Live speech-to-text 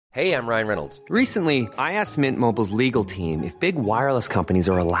Hey, I'm Ryan Reynolds. Recently, I asked Mint Mobile's legal team if big wireless companies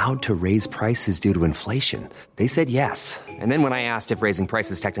are allowed to raise prices due to inflation. They said yes. And then when I asked if raising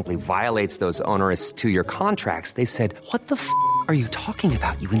prices technically violates those onerous two-year contracts, they said, "What the f*** are you talking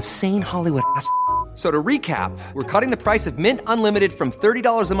about, you insane Hollywood ass?" So to recap, we're cutting the price of Mint Unlimited from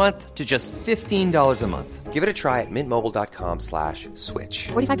 $30 a month to just $15 a month. Give it a try at mintmobile.com/switch.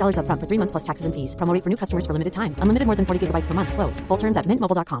 $45 up front for 3 months plus taxes and fees. Promo rate for new customers for limited time. Unlimited more than 40 gigabytes per month. Slows full terms at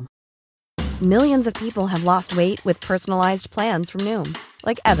mintmobile.com. Millions of people have lost weight with personalized plans from Noom.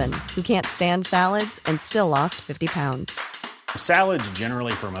 Like Evan, who can't stand salads and still lost 50 pounds. Salads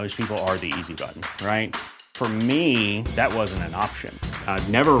generally for most people are the easy button, right? For me, that wasn't an option. I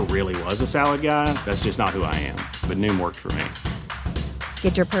never really was a salad guy. That's just not who I am. But Noom worked for me.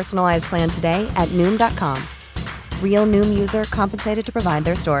 Get your personalized plan today at Noom.com. Real Noom user compensated to provide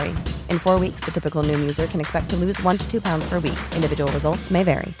their story. In 4 weeks, the typical Noom user can expect to lose 1 to 2 pounds per week. Individual results may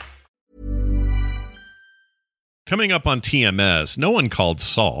vary. Coming up on TMS, no one called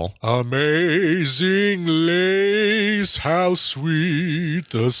Saul. Amazing lace, how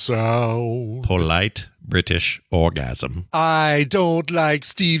sweet the sound. Polite British orgasm. I don't like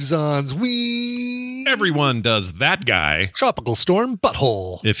Steve Zahn's wee. Everyone does that guy. Tropical storm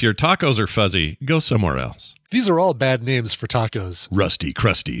butthole. If your tacos are fuzzy, go somewhere else. These are all bad names for tacos. Rusty,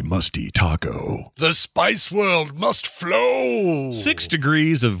 crusty, musty taco. The spice world must flow. 6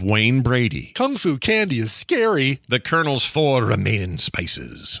 degrees of Wayne Brady. Kung Fu candy is scary. The Colonel's 4 remaining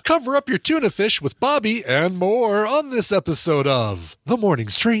spices. Cover up your tuna fish with Bobby and more on this episode of The Morning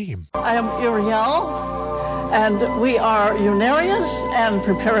Stream. I am Uriel, and we are Unarians and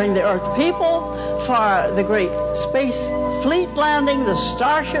preparing the Earth people for the great space fleet landing, the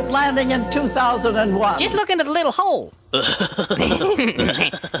Starship landing in 2001. Just look into the little hole.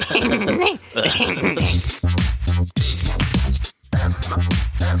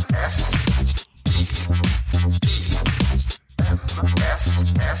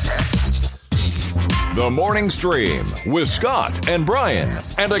 The Morning Stream with Scott and Brian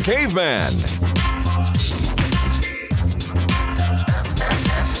and a caveman.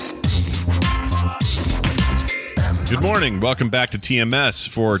 Good morning. Welcome back to TMS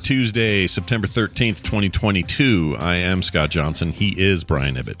for Tuesday, September 13th, 2022. I am Scott Johnson. He is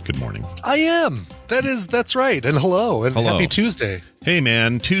Brian Ibbett. Good morning. I am. That's right. And hello. And hello. Happy Tuesday. Hey,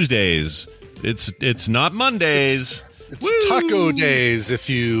 man. Tuesdays. It's not Mondays. It's taco days if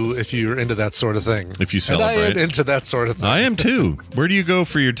you're into that sort of thing. If you celebrate. And I am into that sort of thing. I am too. Where do you go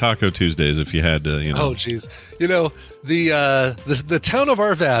for your Taco Tuesdays if you had to, Oh, geez. The town of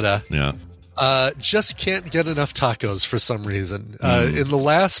Arvada. Yeah. Just can't get enough tacos for some reason. In the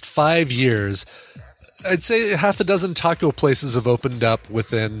last 5 years, I'd say half a dozen taco places have opened up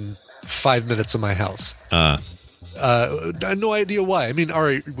within 5 minutes of my house. I have no idea why. I mean, all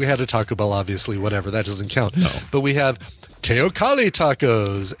right, we had a Taco Bell, obviously, whatever. That doesn't count. No. But we have Teocalli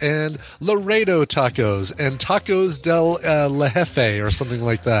tacos and Laredo tacos and Tacos del La Jefe or something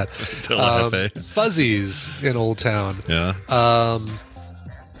like that. Del La Jefe. Fuzzies in Old Town. Yeah.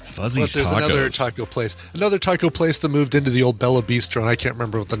 Fuzzy's there's tacos. Another taco place that moved into the old Bella Bistro, and I can't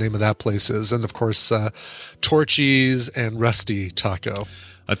remember what the name of that place is. And of course, Torchy's and Rusty Taco.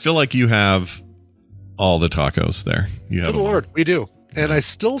 I feel like you have all the tacos there. You have Good Lord, we do. And I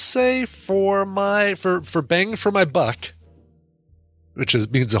still say for bang for my buck, which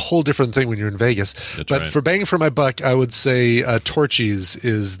means a whole different thing when you're in Vegas. That's but right. for bang for my buck, I would say Torchy's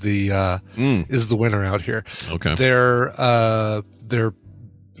is the winner out here. Okay.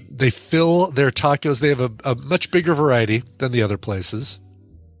 They fill their tacos. They have a much bigger variety than the other places.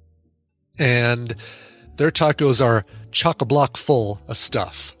 And their tacos are chock-a-block full of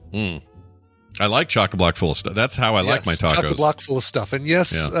Stuff. I like chock-a-block full of stuff. That's how I like my tacos. Chock-a-block full of stuff. And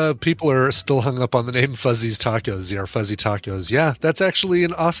yes, people are still hung up on the name Fuzzy's Tacos, our Fuzzy Tacos. Yeah, that's actually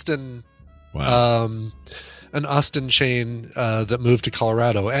an Austin, an Austin chain that moved to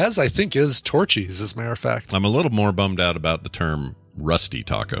Colorado, as I think is Torchy's, as a matter of fact. I'm a little more bummed out about the term Rusty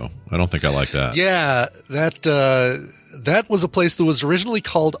Taco. I don't think I like that. Yeah, that was a place that was originally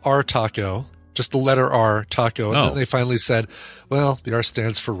called R Taco, just the letter R, Taco. And then they finally said, well, the R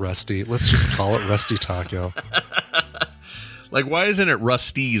stands for Rusty. Let's just call it Rusty Taco. Like, why isn't it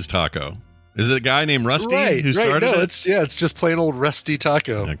Rusty's Taco? Is it a guy named Rusty who started no, it? it's just plain old Rusty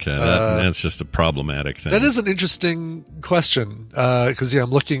Taco. Okay, that's just a problematic thing. That is an interesting question because I'm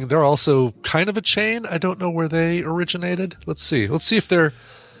looking. They're also kind of a chain. I don't know where they originated. Let's see if their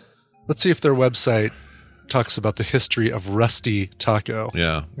website talks about the history of Rusty Taco.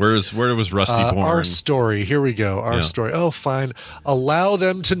 Yeah, where was Rusty born? Our story. Here we go. Our story. Oh, fine. Allow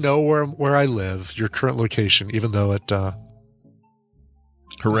them to know where I live. Your current location, even though it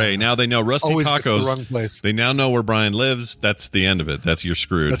Hooray. Now they know Rusty Always gets the Tacos. wrong place. They now know where Brian lives. That's the end of it. You're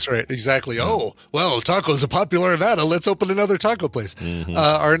screwed. That's right. Exactly. Oh, well, tacos are popular in Nevada. Let's open another taco place.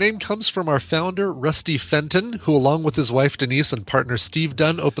 Our name comes from our founder, Rusty Fenton, who, along with his wife, Denise, and partner, Steve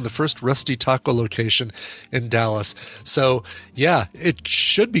Dunn, opened the first Rusty Taco location in Dallas. So, yeah, it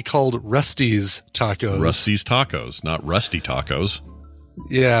should be called Rusty's Tacos. Rusty's Tacos, not Rusty Tacos.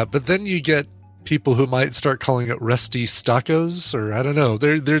 Yeah, but then you get people who might start calling it Rusty Stacos, or I don't know.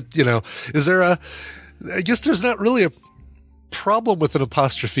 Is there I guess there's not really a problem with an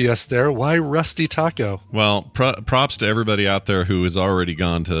apostrophe S there. Why Rusty Taco? Well, props to everybody out there who has already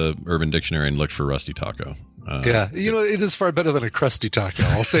gone to Urban Dictionary and looked for Rusty Taco. Yeah, it is far better than a crusty taco.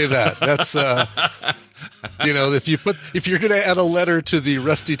 I'll say that. That's if you're going to add a letter to the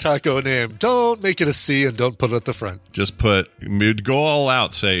Rusty Taco name, don't make it a C and don't put it at the front. Just go all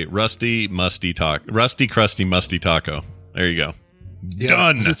out. Say Rusty Crusty Musty Taco. There you go. Yeah,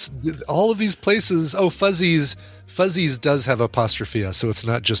 Done. It's all of these places. Oh, Fuzzies does have apostrophe S, so it's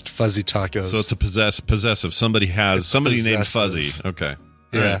not just Fuzzy Tacos. So it's a possessive. Somebody named Fuzzy. Okay.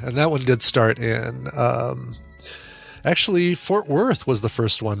 Yeah, right. And that one did start in, actually, Fort Worth was the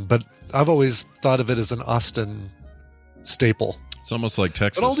first one, but I've always thought of it as an Austin staple. It's almost like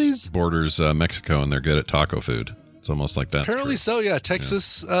Texas borders Mexico, and they're good at taco food. It's almost like that. Apparently so, yeah.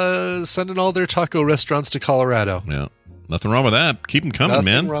 Texas sending all their taco restaurants to Colorado. Yeah. Nothing wrong with that. Keep them coming,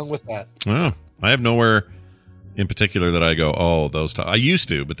 man. Nothing wrong with that. Oh, I have nowhere in particular that I go, oh, those I used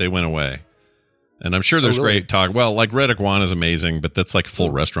to, but they went away. And I'm sure there's great taco. Well, like Red Iguana is amazing, but that's like full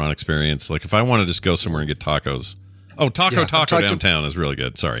restaurant experience. Like if I want to just go somewhere and get tacos. Oh, Taco downtown is really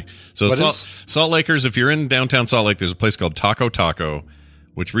good. Sorry. So Salt Lakers, if you're in downtown Salt Lake, there's a place called Taco,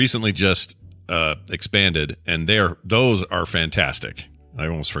 which recently just expanded, and those are fantastic. I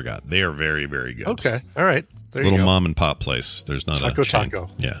almost forgot. They are very, very good. Okay. All right. There you go. Little mom and pop place. There's not a chain. Taco.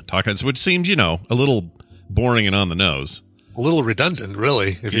 Yeah, tacos, which seems, a little boring and on the nose. A little redundant,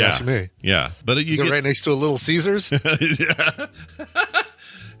 really, if you ask me. Yeah. But is it right next to a Little Caesars? Yeah.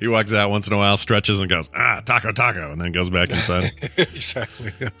 He walks out once in a while, stretches, and goes, taco, and then goes back inside.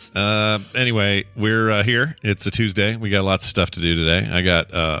 Exactly, yes. Anyway, we're here. It's a Tuesday. We got lots of stuff to do today. I got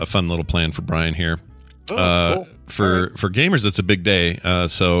a fun little plan for Brian here. Cool. For gamers, it's a big day.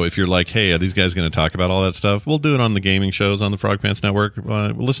 So if you're like, hey, are these guys going to talk about all that stuff? We'll do it on the gaming shows on the Frog Pants Network.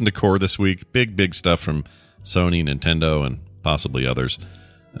 We'll listen to Core this week. Big stuff from Sony, Nintendo, and possibly others.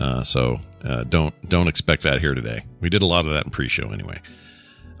 So don't expect that here today. We did a lot of that in pre-show anyway.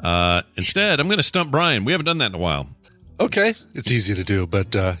 Instead, I'm going to stump Brian. We haven't done that in a while. Okay. It's easy to do,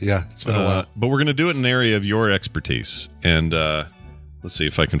 but it's been a while. But we're going to do it in an area of your expertise. And let's see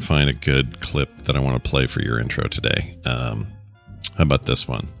if I can find a good clip that I want to play for your intro today. How about this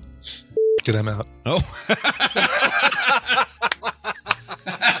one? Get him out. Oh.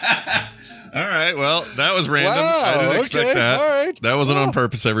 All right. Well, that was random. Wow, I didn't expect that. All right. That wasn't on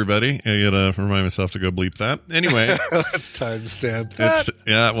purpose, everybody. I got to remind myself to go bleep that. Anyway. That's timestamped.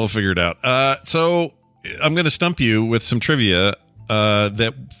 Yeah, we'll figure it out. So I'm going to stump you with some trivia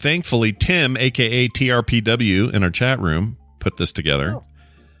that thankfully Tim, a.k.a. TRPW, in our chat room, put this together. Oh,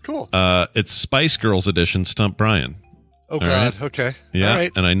 cool. It's Spice Girls edition Stump Brian. Oh, God. Right? Okay. Yeah. All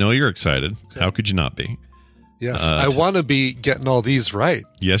right. And I know you're excited. Okay. How could you not be? Yes. I want to be getting all these right.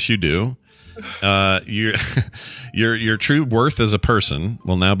 Yes, you do. Your true worth as a person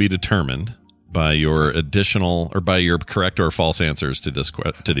will now be determined by your additional or by your correct or false answers to these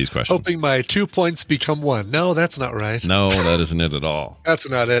questions. Hoping my 2 points become 1. No, that's not right. No, that isn't it at all. That's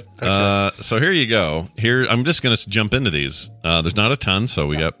not it. Okay. So here you go. Here, I'm just going to jump into these. There's not a ton, so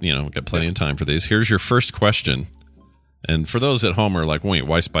we got plenty of time for these. Here's your first question. And for those at home who are like, wait,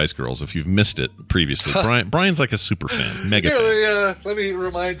 why Spice Girls? If you've missed it previously, Brian's like a super fan, mega fan. Let me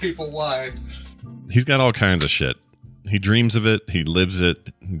remind people why. He's got all kinds of shit. He dreams of it. He lives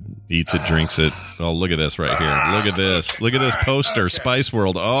it. He eats it, drinks it. Oh, look at this right here. Look at this. Look at this poster, okay. Spice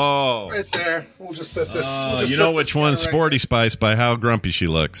World. Oh. Right there. We'll just set this. You know which one's Sporty Spice by how grumpy she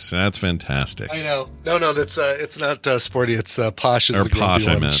looks. That's fantastic. I know. No, that's it's not Sporty. It's Posh is or the grumpy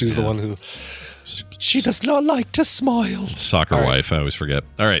Posh, one. She's the one who... She does not like to smile. Soccer wife, I always forget.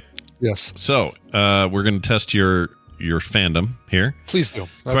 All right. Yes. So, we're going to test your fandom here. Please do. Okay.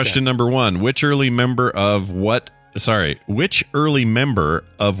 Question number 1. Which early member of what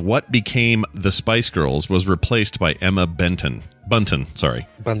became the Spice Girls was replaced by Emma Bunton,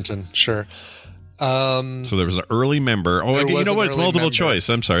 sure. So there was an early member. Oh, you know what? It's multiple choice.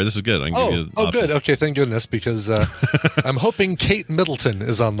 I'm sorry. This is good. I can give you options. Good. Okay, thank goodness, because I'm hoping Kate Middleton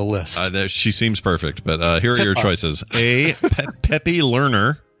is on the list. She seems perfect, but here are your choices. A. Peppy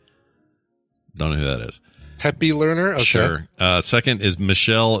Lerner. Don't know who that is. Peppy Learner? Okay. Sure. Second is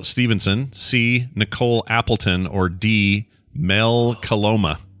Michelle Stevenson. C, Nicole Appleton. Or D, Mel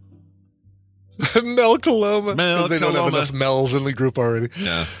Coloma. Mel Coloma. Mel Because they don't have Coloma. enough Mels in the group already.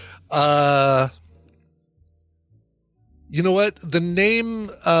 Yeah. You know what? The name,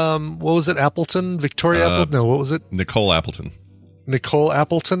 what was it? Appleton? Victoria Appleton? No, what was it? Nicole Appleton. Nicole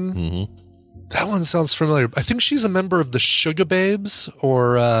Appleton? Mm-hmm. That one sounds familiar. I think she's a member of the Sugar Babes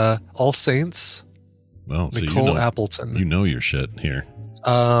or All Saints. Well, so Nicole Appleton. You know your shit here.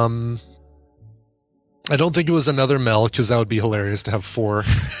 I don't think it was another Mel, because that would be hilarious to have 4 or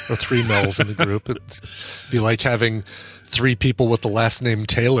 3 Mels in the group. It'd be like having 3 people with the last name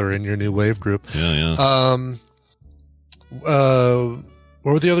Taylor in your new wave group. Yeah.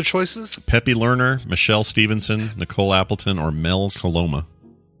 What were the other choices? Peppy Lerner, Michelle Stevenson, Nicole Appleton, or Mel Coloma.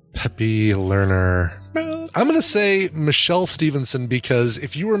 Peppy Lerner. I'm going to say Michelle Stevenson, because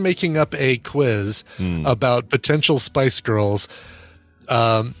if you were making up a quiz about potential Spice Girls,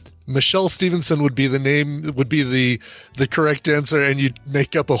 Michelle Stevenson would be the name, would be the correct answer, and you'd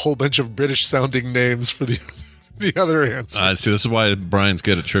make up a whole bunch of British sounding names for the other answer. See, this is why Brian's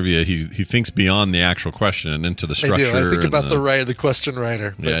good at trivia. He thinks beyond the actual question and into the structure. I do. I think about the question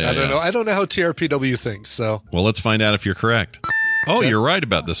writer. But Yeah, I don't know. I don't know how TRPW thinks. So, well, let's find out if you're correct. Oh, Okay. You're right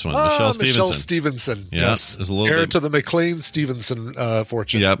about this one. Michelle Stevenson. Michelle Stevenson. Yeah, Yes. there's a little Heir bit- to the McLean Stevenson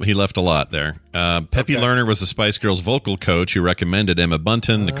fortune. Yep, he left a lot there. Peppy Lerner was the Spice Girls vocal coach who recommended Emma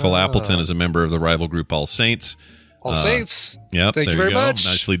Bunton. Nicole Appleton is a member of the rival group All Saints. All Saints. Yep, Thank there you very go. much.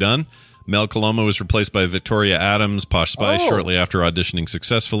 Nicely done. Mel Coloma was replaced by Victoria Adams, Posh Spice, shortly after auditioning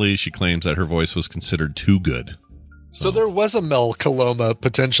successfully. She claims that her voice was considered too good. So there was a Mel Coloma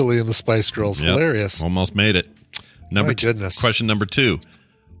potentially in the Spice Girls. Yep, Hilarious. almost made it. My goodness. Question number 2.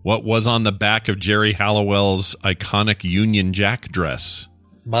 What was on the back of Jerry Halliwell's iconic Union Jack dress?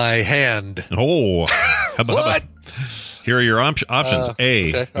 My hand. Oh, how about What? Here are your options. A,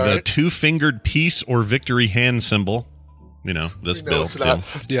 okay, all the right. 2-fingered peace or victory hand symbol. You know, this We know bill. it's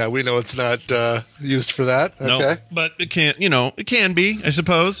not. Yeah, we know it's not used for that. Okay. No, but it can't, it can be, I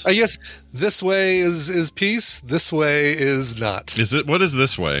suppose. I guess this way is peace. This way is not. Is it? What is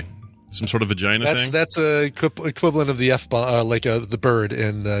this way? Some sort of vagina thing? That's a equivalent of the F-bomb, like the bird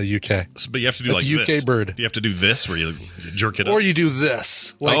in UK. But you have to do That's like UK this. bird. You have to do this where you jerk it up. Or you do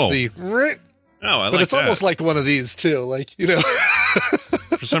this, like Oh. the. Oh, I But like it's that. almost like one of these too, like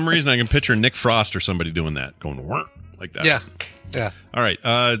For some reason, I can picture Nick Frost or somebody doing that, going "Wah," like that. yeah. All right.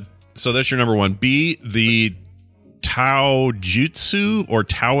 So that's your number 1. B, the Tao Jutsu or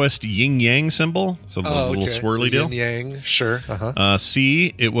Taoist yin yang symbol. So the little swirly deal. Yin yang, sure. Uh-huh.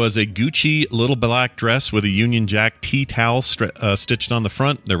 C, it was a Gucci little black dress with a Union Jack tea towel stitched on the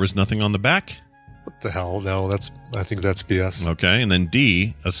front. There was nothing on the back. What the hell? No, I think that's BS. Okay. And then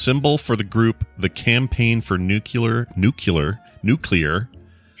D, a symbol for the group, the Campaign for Nuclear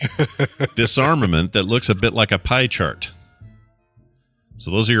Disarmament that looks a bit like a pie chart. So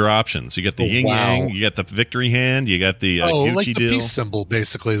those are your options. You got the yin yang, you got the victory hand, you got the Gucci like the deal. peace symbol,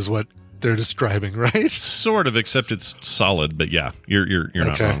 basically, is what they're describing, right? Sort of, except it's solid. But yeah, you're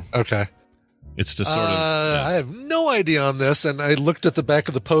not wrong. Okay. It's just sort of. Yeah. I have no idea on this, and I looked at the back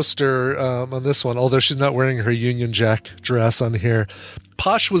of the poster on this one, although she's not wearing her Union Jack dress on here.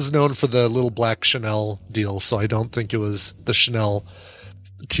 Posh was known for the little black Chanel deal, so I don't think it was the Chanel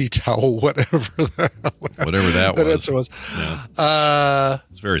tea towel, whatever that was. answer was. Yeah.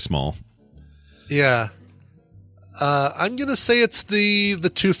 It's very small. Yeah. I'm going to say it's the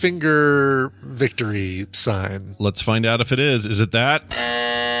 2-finger victory sign. Let's find out if it is. Is it that?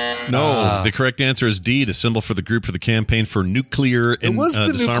 No. The correct answer is D, the symbol for the group for the Campaign for Nuclear It was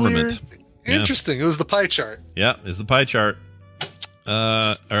the Disarmament. nuclear. Interesting. It was the pie chart. Yeah, it's the pie chart.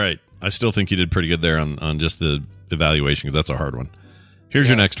 All right. I still think you did pretty good there on just the evaluation, because that's a hard one. Here's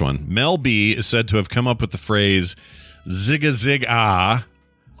your next one. Mel B is said to have come up with the phrase "zigga zig ah"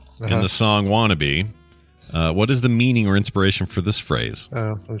 in the song "Wannabe." What is the meaning or inspiration for this phrase?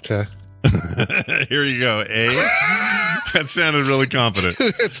 Oh, okay. Here you go. A. That sounded really confident.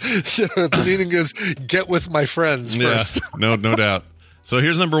 The meaning is get with my friends first. Yeah, no doubt. So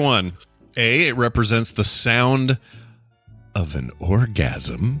here's number 1. A. It represents the sound of an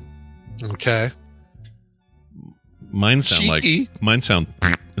orgasm. Okay. Mine sound Cheeky.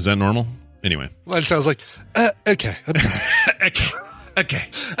 Is that normal? Anyway. Mine sounds like, okay. Okay.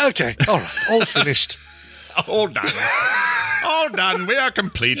 All right. All finished. All done. All done. We are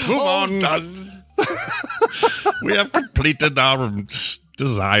complete. Move on. Done. We have completed our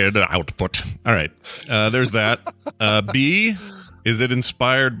desired output. All right. There's that. B, is it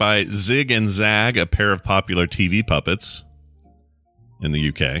inspired by Zig and Zag, a pair of popular TV puppets? in the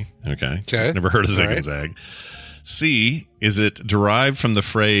UK. Okay. Never heard of Zig All right. and Zag. C, is it derived from the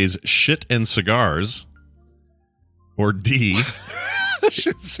phrase shit and cigars? Or D,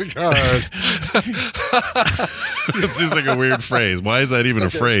 Shit cigars. it seems like a weird phrase. Why is that even a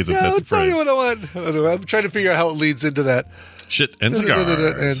phrase if that's a probably phrase? what I want. I'm trying to figure out how it leads into that. Shit and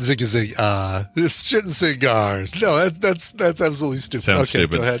cigars. And zig. It's shit and cigars. No, that's absolutely stupid. Sounds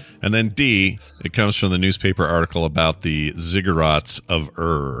stupid. Go ahead. And then D, it comes from the newspaper article about the ziggurats of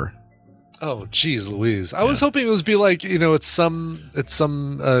Ur. Oh, geez, Louise. I was hoping it was be like, it's some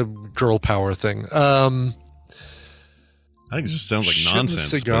girl power thing. I think it just sounds like shit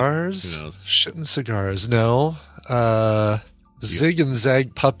nonsense. And cigars. Who knows? Shit and cigars. No. Zig and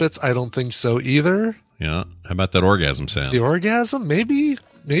Zag puppets. I don't think so either. Yeah. How about that orgasm sound? The orgasm? Maybe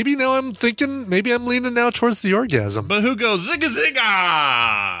now I'm thinking, maybe I'm leaning now towards the orgasm. But who goes zigga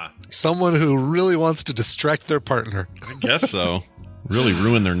zigga? Someone who really wants to distract their partner. I guess so. Really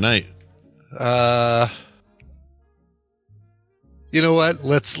ruin their night. You know what?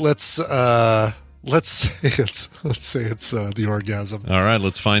 Let's say it's the orgasm. All right,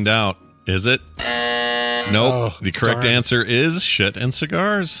 let's find out. Is it? Nope. Oh, the correct darn. answer is shit and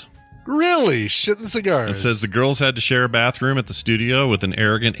cigars. Really? Shit and cigars. It says the girls had to share a bathroom at the studio with an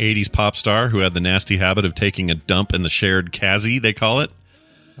arrogant 80s pop star who had the nasty habit of taking a dump in the shared kazi, they call it.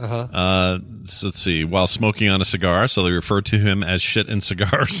 So let's see, while smoking on a cigar, so they referred to him as shit and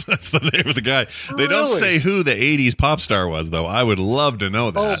cigars. That's the name of the guy. They don't Really? say who the 80s pop star was, though. I would love to know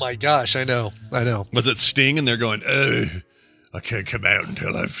that. Oh my gosh, I know. Was it Sting? And they're going, I can't come out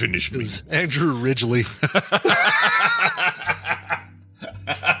until I finish me. Andrew Ridgeley.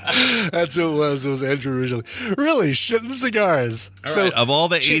 That's who it was. It was Andrew Ridgeley. Really? Shit and cigars. All right, of all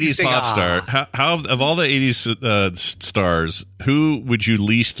the 80s pop star, how of all the 80s stars, who would you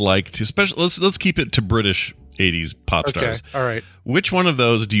least like to, especially, let's keep it to British 80s pop stars. All right. Which one of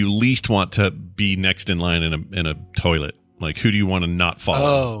those do you least want to be next in line in a toilet? Like, who do you want to not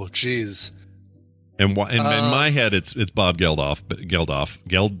follow? Oh, jeez. And in my head, it's Bob Geldof.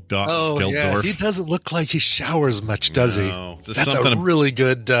 Oh, yeah. He doesn't look like he showers much, does he? That's a really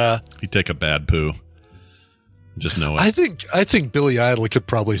good. He'd take a bad poo. Just know it. I think Billy Idol could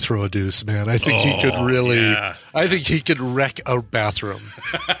probably throw a deuce, man. I think he could really. Yeah. I think he could wreck a bathroom.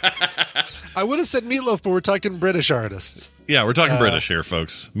 I would have said Meatloaf, but we're talking British artists. Yeah, we're talking British here,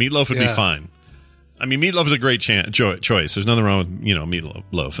 folks. Meatloaf would be fine. I mean, Meatloaf is a great choice. There's nothing wrong with,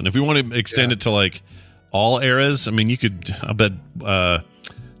 Meatloaf. And if we want to extend it to, like, all eras, I mean, you could, I bet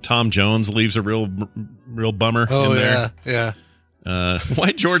Tom Jones leaves a real bummer in there. Yeah.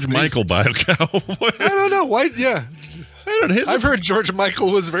 Why George Michael buy a cow? I don't know. Why? Yeah. I don't know. I've heard George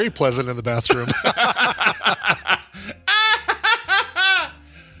Michael was very pleasant in the bathroom.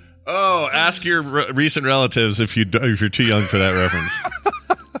 Oh, ask your recent relatives if you're too young for that reference.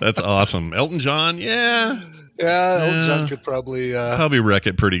 That's awesome. Elton John, yeah. Elton John could probably wreck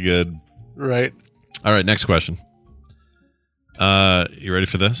it pretty good. Right. All right, next question. You ready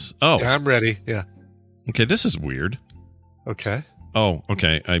for this? Oh, yeah, I'm ready. Yeah. Okay, this is weird. Okay. Oh,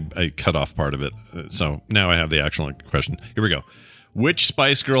 okay. I cut off part of it. So now I have the actual question. Here we go. Which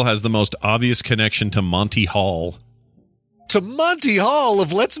Spice Girl has the most obvious connection to Monty Hall? To Monty Hall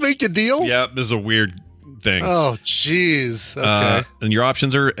of Let's Make a Deal? Yeah, this is a weird thing. Oh, jeez. Okay. And your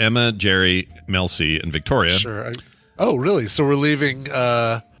options are Emma, Jerry, Mel C, and Victoria. Sure. Oh, really? So we're leaving...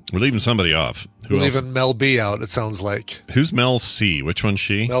 We're leaving somebody off. Who else? Leaving Mel B out, it sounds like. Who's Mel C? Which one's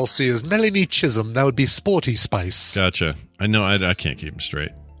she? Mel C is Melanie Chisholm. That would be Sporty Spice. Gotcha. I know. I can't keep them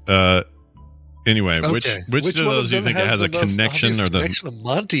straight. Anyway, okay. which of those do you think has a connection or the connection to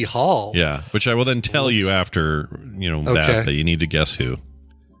Monty Hall? Yeah, which I will then tell you after that you need to guess who.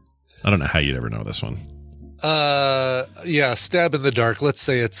 I don't know how you'd ever know this one. Yeah, stab in the dark. Let's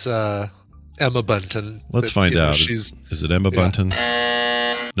say it's Emma Bunton. Let's find out. Is it Emma Bunton?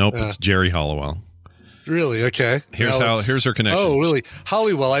 Nope, it's Jerry Halliwell. Really? Okay. Here's her connection. Oh, really?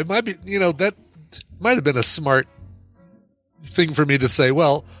 Halliwell. I might be. That might have been a smart thing for me to say.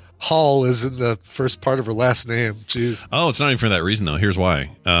 Well, Hall is in the first part of her last name. Jeez. Oh, it's not even for that reason though. Here's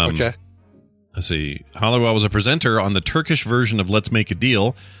why. Okay. Let's see. Halliwell was a presenter on the Turkish version of Let's Make a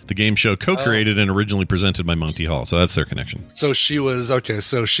Deal, the game show co-created and originally presented by Monty Hall. So that's their connection. So she was okay.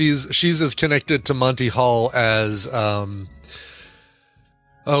 So she's as connected to Monty Hall as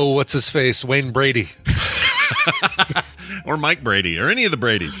what's his face? Wayne Brady. Or Mike Brady, or any of the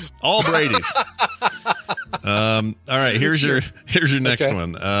Bradys. All Bradys. All right, here's your next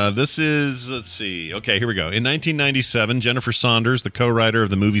one. This is, let's see. Okay, here we go. In 1997, Jennifer Saunders, the co-writer of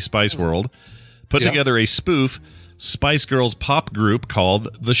the movie Spice World, put together a spoof Spice Girls pop group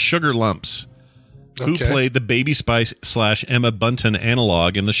called the Sugar Lumps. Who played the Baby Spice / Emma Bunton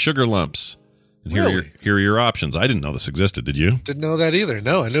analog in the Sugar Lumps? And here are your options. I didn't know this existed. Did you? Didn't know that either.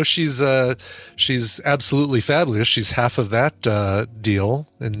 No, I know she's absolutely fabulous. She's half of that deal.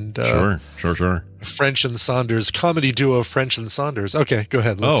 And Sure. French and Saunders, comedy duo French and Saunders. Okay, go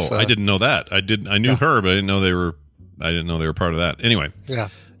ahead. I didn't know that. I knew her, but I didn't know they were part of that. Anyway. Yeah.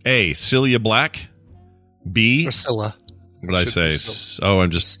 A, Celia Black. B, Priscilla. What did I say?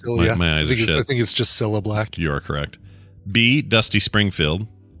 I'm just my eyes are shit. I think it's just Cilla Black. You are correct. B, Dusty Springfield.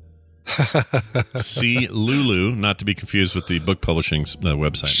 C, Lulu, not to be confused with the book publishing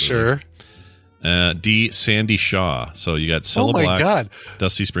website. Sure. D, Sandy Shaw. So you got Cilla Black,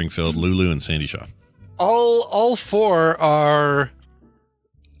 Dusty Springfield, Lulu, and Sandy Shaw. All four are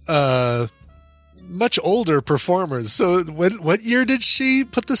much older performers. So what year did she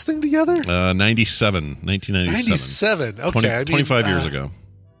put this thing together? 1997. Okay. 25 years ago.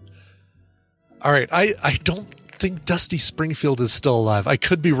 All right. I don't think Dusty Springfield is still alive. I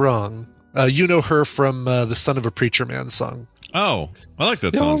could be wrong. You know her from the Son of a Preacher Man song. Oh, I like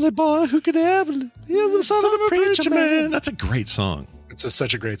that the song. The only boy who could ever is the son of a preacher man. That's a great song. It's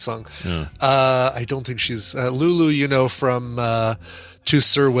such a great song. Yeah. I don't think she's Lulu. You know from To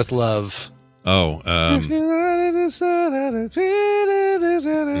Sir with Love. Oh, yeah.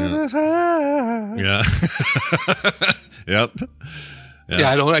 Yep.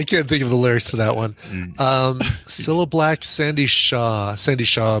 Yeah, I can't think of the lyrics to that one. Cilla Black, Sandy Shaw,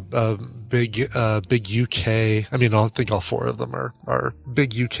 big UK. I mean, I think all four of them are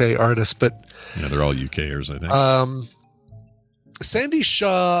big UK artists, but yeah, they're all UKers, I think. Sandy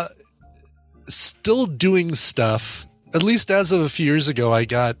Shaw still doing stuff. At least as of a few years ago, I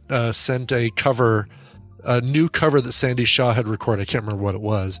got sent a new cover that Sandy Shaw had recorded. I can't remember what it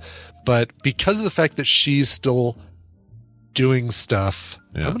was, but because of the fact that she's still doing stuff,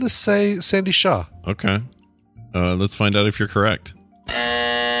 I'm going to say Sandy Shaw. Okay. Let's find out if you're correct.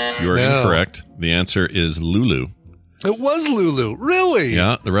 You are incorrect. The answer is Lulu. It was Lulu. Really?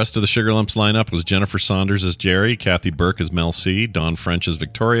 Yeah. The rest of the Sugar Lumps lineup was Jennifer Saunders as Jerry, Kathy Burke as Mel C, Dawn French as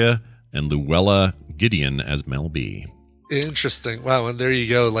Victoria, and Luella Gideon as Mel B. Interesting. Wow. And there you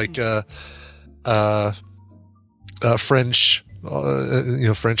go. Like French.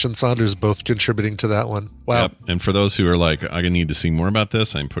 French and Saunders both contributing to that one. Wow. Yep. And for those who are like, I need to see more about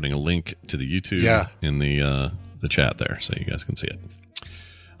this, I'm putting a link to the YouTube in the chat there, so you guys can see it.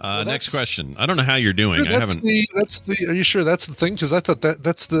 Next question. I don't know how you're doing. Are you sure that's the thing? Because I thought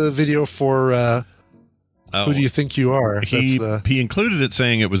that's the video for Who Do You Think You Are? He included it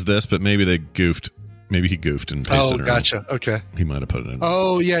saying it was this, but maybe they goofed. Maybe he goofed and pasted it. Oh, gotcha. Okay. He might have put it in.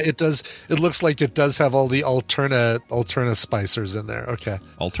 Oh, yeah, it does. It looks like it does have all the Alterna spicers in there. Okay.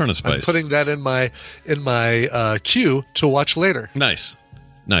 Alterna spice. I'm putting that in my queue to watch later. Nice.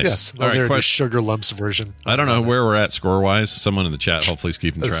 Yes. Well, all right, the Sugar Lumps version. I don't know where we're at score-wise. Someone in the chat hopefully is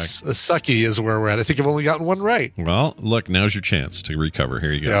keeping track. A sucky is where we're at. I think I've only gotten one right. Well, look, now's your chance to recover.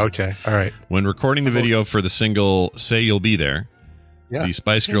 Here you go. Yeah, okay. All right. When recording the video for the single Say You'll Be There, the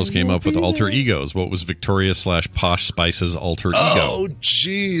Spice Girls came up with alter egos. What was Victoria / Posh Spice's alter ego? Oh,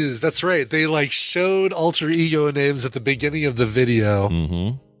 geez. That's right. They showed alter ego names at the beginning of the video.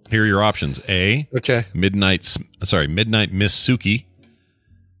 Mm-hmm. Here are your options. A, Midnight Miss Suki.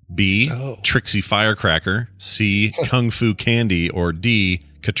 B, Trixie Firecracker. C, Kung Fu Candy. Or D,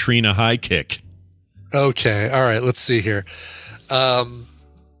 Katrina High Kick. Okay. All right. Let's see here.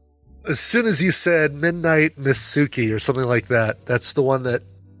 As soon as you said Midnight Miss Suki or something like that, that's the one that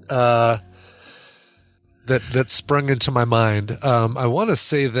that sprung into my mind. I want to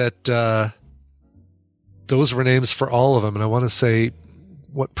say that those were names for all of them, and I want to say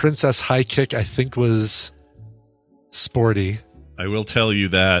what Princess High Kick I think was Sporty. I will tell you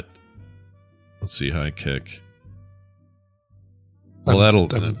that. Let's see, High Kick. Well,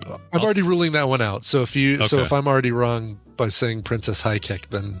 I'm already ruling that one out. So if I'm already wrong by saying Princess High Kick,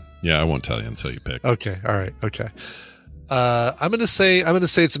 then I won't tell you until you pick. Okay, all right, okay. I'm gonna say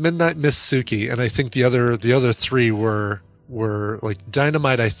it's Midnight Miss Suki, and I think the other three were like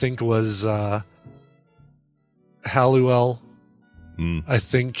Dynamite. I think was Halliwell. I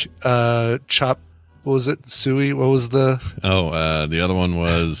think Chop. What was it? Sui. What was the? The other one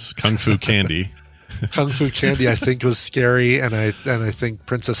was Kung Fu Candy. Kung Fu Candy, I think, was Scary, and I think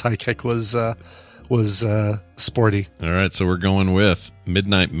Princess High Kick was Sporty. All right, so we're going with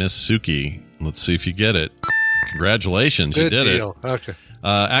Midnight Miss Suki. Let's see if you get it. Congratulations, Good you did deal. it. Okay.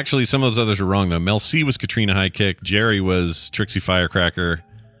 Actually, some of those others were wrong though. Mel C was Katrina High Kick. Jerry was Trixie Firecracker.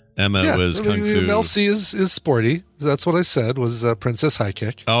 Emma was Kung Fu. Mel C is Sporty. That's what I said was Princess High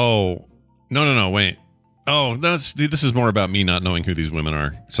Kick. Oh, no, wait. Oh, this is more about me not knowing who these women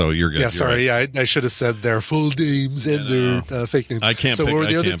are. So you're good. Yeah, You're sorry. right. Yeah, I should have said their full names and their fake names. I can't. So pick, what were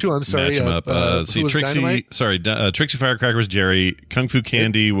the I other can't two? I'm sorry. match them up. Who was Trixie. Dynamite? Sorry, Trixie Firecracker was Jerry. Kung Fu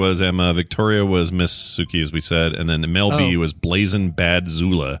Candy was Emma. Victoria was Miss Suki, as we said, and then Mel B was Blazin' Bad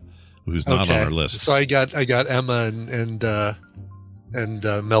Zula, who's not on our list. So I got Emma and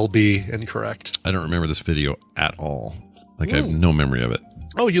Mel B incorrect. I don't remember this video at all. I have no memory of it.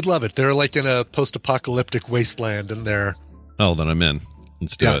 Oh, you'd love it. They're like in a post-apocalyptic wasteland, and they're then I'm in.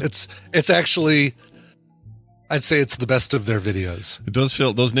 Let's do it. It's actually, I'd say it's the best of their videos. It does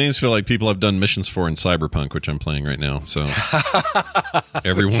feel, those names feel like people I've done missions for in Cyberpunk, which I'm playing right now. So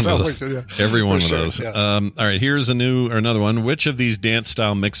every one of those. Yeah. All right, here's another one. Which of these dance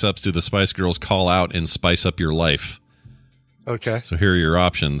style mix-ups do the Spice Girls call out in Spice Up Your Life? Okay. So here are your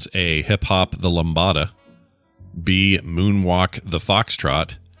options. A, hip hop the lambada. B, moonwalk the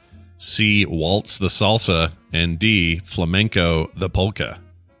foxtrot. C, waltz the salsa. And D, flamenco the polka.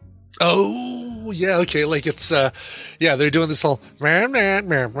 Oh, yeah, okay. Like it's, they're doing this whole. Yep.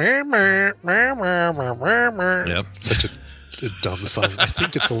 Such a dumb song. I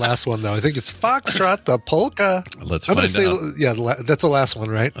think it's the last one, though. I think it's Foxtrot the polka. Let's I'm find gonna out. Yeah, that's the last one,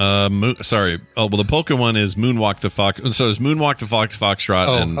 right? Sorry. Oh, well, the polka one is moonwalk the fox. So it's moonwalk the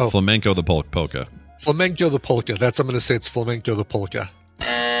foxtrot and flamenco the polka. Flamenco the polka. I'm going to say it's flamenco the polka.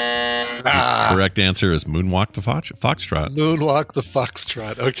 Correct answer is moonwalk the foxtrot. Moonwalk the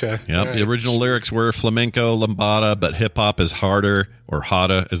foxtrot. Okay. Yep. Right. The original lyrics were flamenco lambada, but hip hop is harder or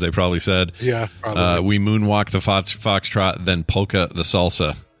hotta, as they probably said. Yeah. Probably. We moonwalk the foxtrot, then polka the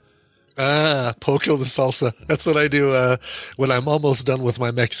salsa. Polka the salsa. That's what I do when I'm almost done with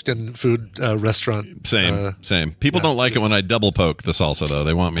my Mexican food restaurant. Same. People don't like it when I double poke the salsa, though.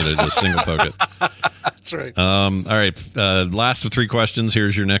 They want me to just single poke it. That's right. All right. Last of three questions.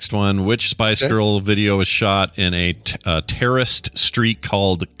 Here's your next one. Which Spice Girl video was shot in a terraced street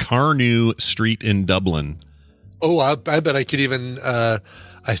called Carnew Street in Dublin? Oh, I bet I could even. I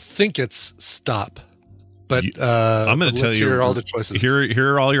think it's Stop. But I'm going to tell you hear all the choices.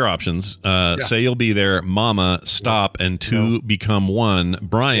 Here are all your options. Say You'll Be There, Mama, Stop, and Two Become One.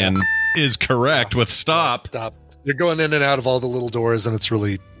 Brian is correct with Stop. Stop. You're going in and out of all the little doors, and it's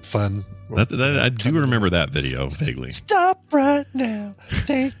really fun. I do remember that video vaguely. Stop right now.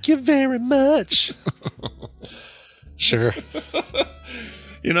 Thank you very much. Sure.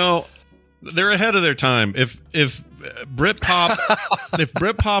 They're ahead of their time. If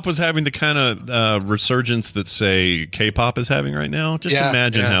Britpop was having the kind of resurgence that, say, K-pop is having right now, just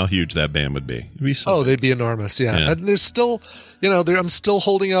imagine how huge that band would be. It'd be so big. They'd be enormous. Yeah. And there's still, I'm still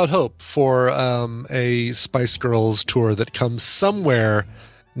holding out hope for a Spice Girls tour that comes somewhere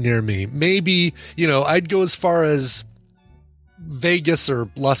near me. Maybe, I'd go as far as Vegas or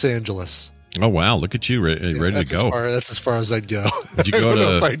Los Angeles. Oh wow! Look at you, ready to go. That's as far as I'd go. Would you go I don't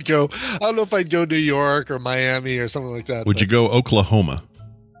know if I'd go New York or Miami or something like that. Would you go Oklahoma?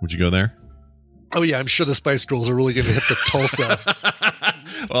 Would you go there? Oh yeah, I'm sure the Spice Girls are really going to hit the Tulsa.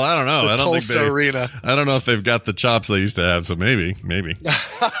 Well, I don't know. I don't think arena. I don't know if they've got the chops they used to have. So maybe.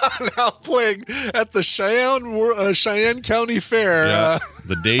 Now playing at the Cheyenne County Fair. Yeah.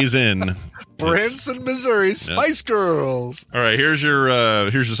 The Days Inn. Branson, Missouri, Spice Girls. All right, here's your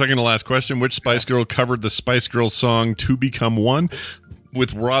second to last question. Which Spice Girl covered the Spice Girls song "To Become One"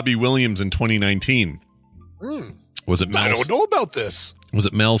 with Robbie Williams in 2019? Was it Mel? I don't know about this. Was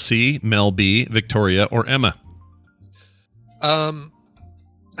it Mel C, Mel B, Victoria, or Emma? I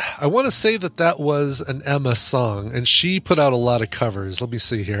want to say that was an Emma song, and she put out a lot of covers. Let me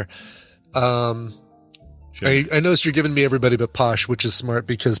see here. I noticed you're giving me Everybody But Posh, which is smart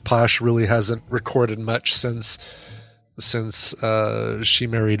because Posh really hasn't recorded much since she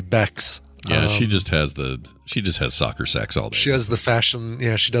married Bex. Yeah, she just has soccer sex all day. She has the fashion.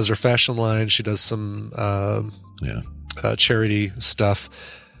 Yeah, she does her fashion line. She does some charity stuff.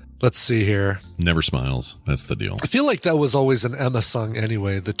 Let's see here. Never Smiles. That's the deal. I feel like that was always an Emma song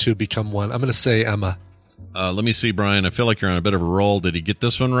anyway. The Two Become One. I'm going to say Emma. Let me see, Brian. I feel like you're on a bit of a roll. Did he get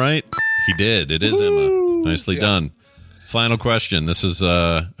this one right? He did. It is Emma. Nicely done. Final question. This is,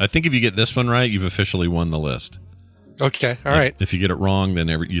 I think if you get this one right, you've officially won the list. Okay. All right. If you get it wrong, then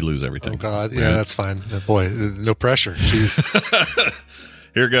you lose everything. Oh, God. Yeah, that's fine. Boy, no pressure. Jeez.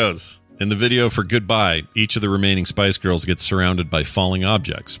 Here goes. In the video for Goodbye, each of the remaining Spice Girls gets surrounded by falling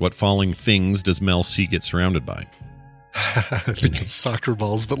objects. What falling things does Mel C get surrounded by? I think it's soccer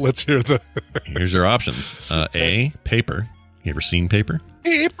balls, but let's hear the... Here's your options. A, paper. You ever seen paper?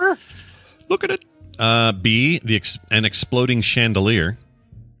 Paper? Look at it. B, an exploding chandelier.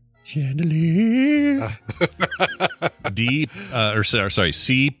 Chandelier. D,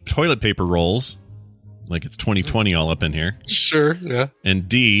 C, toilet paper rolls. Like it's 2020 all up in here. Sure, yeah. And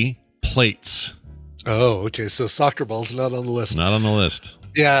D, plates. Oh, okay. So soccer ball's not on the list. Not on the list.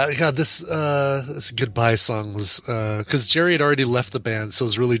 Yeah, God, this goodbye song was because Jerry had already left the band, so it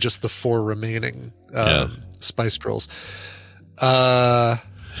was really just the 4 remaining Spice Girls. The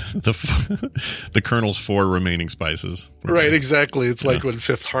Colonel's 4 remaining spices. Right, exactly. It's like when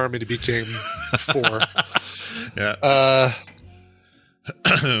Fifth Harmony became 4. Yeah.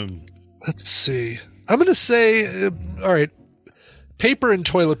 Let's see. I'm going to say, all right, paper and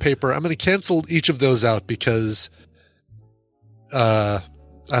toilet paper. I'm going to cancel each of those out because I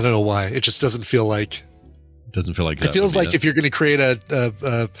don't know why. It just doesn't feel like. It feels like if you're going to create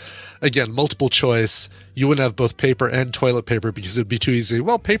again, multiple choice, you wouldn't have both paper and toilet paper because it would be too easy.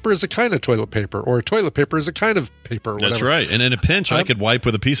 Well, paper is a kind of toilet paper, or toilet paper is a kind of paper. Whatever. That's right. And in a pinch, I could wipe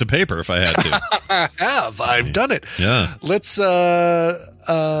with a piece of paper if I had to. I've done it. Yeah. Let's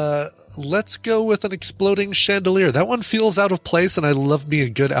go with an exploding chandelier. That one feels out of place, and I love me a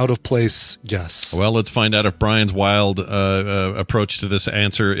good out of place guess. Well, let's find out if Brian's wild approach to this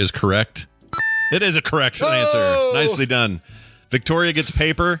answer is correct. It is a correct answer. Nicely done. Victoria gets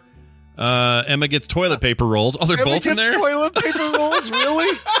paper. Emma gets toilet paper rolls. Oh, they're Emma both in there? gets toilet paper rolls?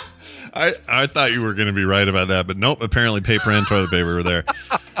 Really? I thought you were going to be right about that, but nope. Apparently paper and toilet paper were there.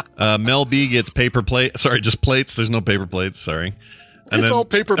 Mel B gets paper plate. Sorry, just plates. There's no paper plates. Sorry. And all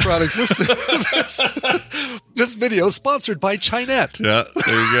paper products. This video is sponsored by Chinette. Yeah,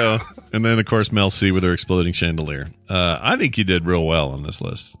 there you go. And then, of course, Mel C with her exploding chandelier. I think you did real well on this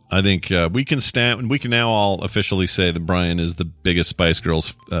list. I think we can now all officially say that Brian is the biggest Spice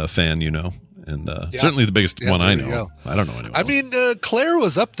Girls fan, and certainly the biggest one I know. I don't know anyone else. I mean, Claire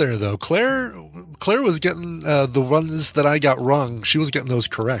was up there though. Claire was getting the ones that I got wrong. She was getting those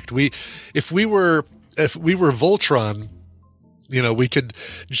correct. If we were Voltron, we could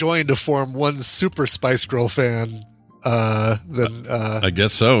join to form one super Spice Girl fan. I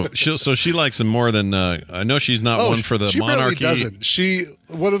guess so. She likes him more than I know. She's not one for the monarchy. She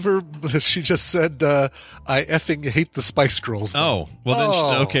really doesn't. She just said, "I effing hate the Spice Girls." Oh, well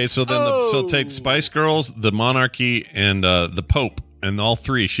then. Okay, so then so take Spice Girls, the monarchy, and the Pope, and all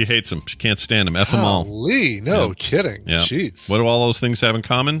 3. She hates them. She can't stand them. F them all. No kidding. Yeah. Jeez. What do all those things have in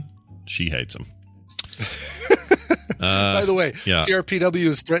common? She hates them. By the way, TRPW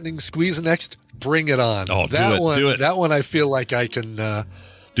is threatening Squeeze next. Bring it on. Oh, do it. That one I feel like I can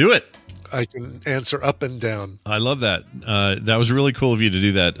do it. I can answer up and down. I love that. That was really cool of you to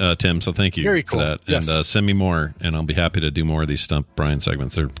do that, Tim. So thank you Very cool. for that. Yes. And send me more, and I'll be happy to do more of these Stump Brian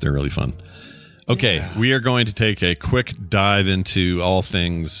segments. They're really fun. Okay, we are going to take a quick dive into all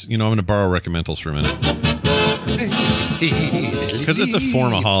things. I'm going to borrow recommendals for a minute. Because it's a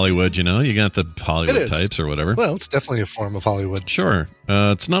form of Hollywood, you got the Hollywood types or whatever. Well, it's definitely a form of Hollywood. Sure.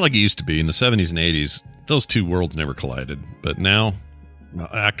 It's not like it used to be. In the 70s and 80s, those two worlds never collided. But now,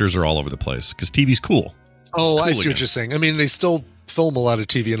 actors are all over the place because TV's cool. Oh, cool I see what you're saying. I mean, they still film a lot of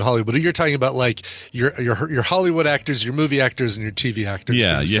TV in Hollywood. You're talking about like your Hollywood actors, your movie actors, and your TV actors.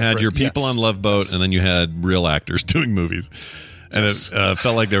 Yeah, you had your people on Love Boat, and then you had real actors doing movies. And it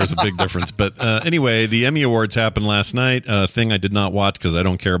felt like there was a big difference. But anyway, the Emmy Awards happened last night. A thing I did not watch because I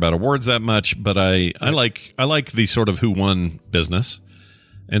don't care about awards that much. But I like the sort of who won business.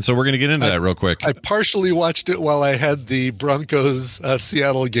 And so we're going to get into that real quick. I partially watched it while I had the Broncos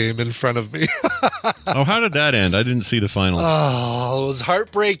Seattle game in front of me. Oh, how did that end? I didn't see the final. Oh, it was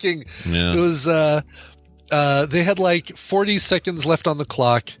heartbreaking. Yeah. It was they had like 40 seconds left on the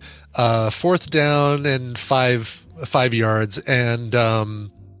clock, 4th down and 5 yards, and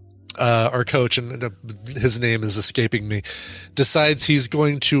our coach, and his name is escaping me, decides he's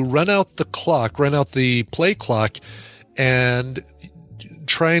going to run out the play clock, and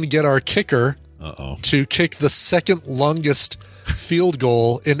try and get our kicker to kick the second longest field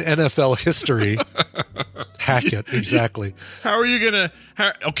goal in NFL history. Hackett, exactly. How are you gonna?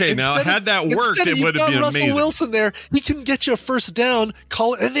 Had that worked, it would have been Russell amazing. Wilson there, he can get you a first down.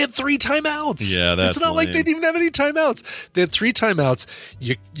 Call it, and they had 3 timeouts. Yeah, that's it's not like they didn't even have any timeouts. They had 3 timeouts.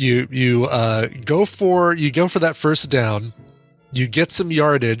 You go for that first down. You get some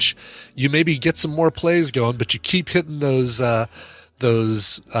yardage. You maybe get some more plays going, but you keep hitting those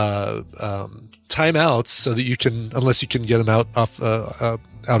timeouts so that you can, unless you can get them out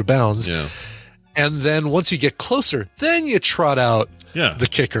of bounds. Yeah. And then once you get closer, then you trot out the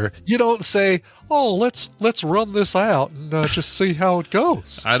kicker. You don't say, "Oh, let's run this out and just see how it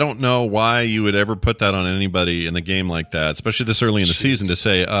goes." I don't know why you would ever put that on anybody in the game like that, especially this early in the season, to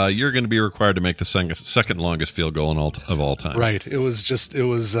say you're going to be required to make the second longest field goal of all time. Right. It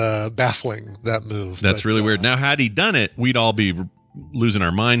was baffling, that move. That's really weird. Now, had he done it, we'd all be losing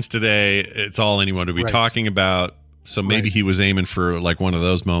our minds today. It's all anyone would be talking about. So maybe he was aiming for like one of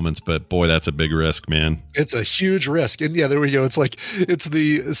those moments, but boy, that's a big risk, man. It's a huge risk. And yeah, there we go. It's like, it's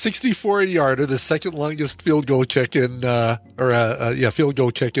the 64-yarder, the second longest field goal kick in, field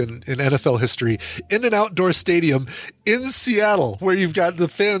goal kick in NFL history, in an outdoor stadium in Seattle, where you've got the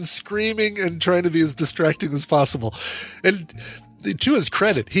fans screaming and trying to be as distracting as possible. And to his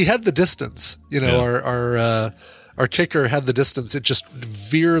credit, he had the distance. Our kicker had the distance. It just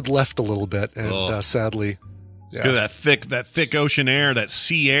veered left a little bit, and sadly. Yeah. Look at that thick ocean air, that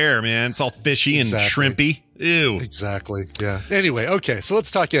sea air, man. It's all fishy and shrimpy. Ew. Exactly. Yeah. Anyway, okay, so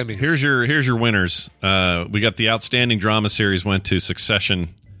let's talk Emmys. Here's your winners. We got the outstanding drama series went to Succession,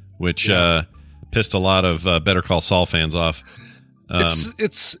 which pissed a lot of Better Call Saul fans off.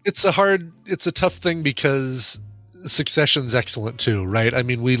 It's a tough thing because Succession's excellent too, right? I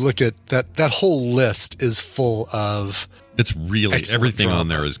mean, we look at that whole list is full of. It's really everything drama on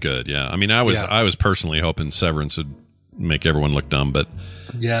there is good. Yeah, I mean, I was personally hoping Severance would make everyone look dumb, but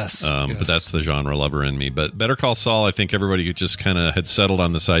but that's the genre lover in me. But Better Call Saul, I think everybody just kind of had settled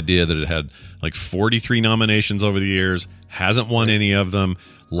on this idea that it had like 43 nominations over the years, hasn't won any of them.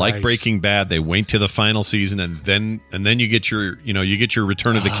 Like Breaking Bad, they wait to the final season and then you get your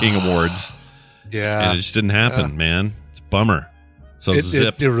Return of the King awards. Yeah, and it just didn't happen, man. It's a bummer. So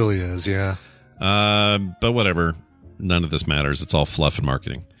zip. It really is, yeah. But whatever. None of this matters. It's all fluff and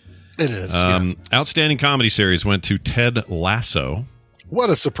marketing. It is. Outstanding comedy series went to Ted Lasso.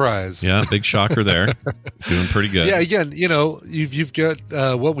 What a surprise. Yeah, big shocker there. Doing pretty good. Yeah, again, you've got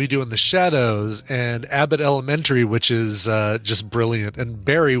What We Do in the Shadows and Abbott Elementary, which is just brilliant, and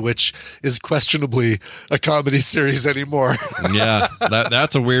Barry, which is questionably a comedy series anymore. Yeah,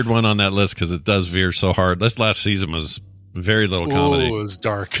 that's a weird one on that list because it does veer so hard. This last season was very little comedy. It was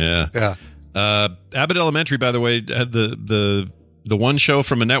dark. Yeah. Abbott Elementary, by the way, had the one show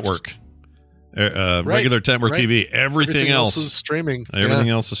from a network, regular network TV. Everything else is streaming. Everything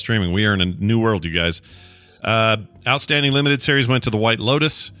else is streaming. We are in a new world, you guys. Outstanding limited series went to The White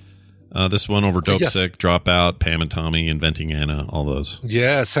Lotus. This one over Dope Sick, Dropout, Pam and Tommy, Inventing Anna, all those.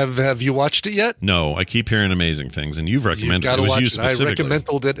 Yes. Have you watched it yet? No, I keep hearing amazing things, and you've recommended it. It was you specifically. I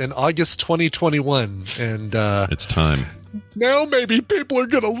recommended it in August 2021, and it's time. Now maybe people are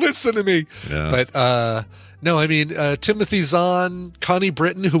going to listen to me. Yeah. But no, I mean, Timothy Zahn, Connie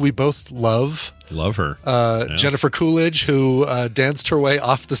Britton, who we both love. Love her. Jennifer Coolidge, who danced her way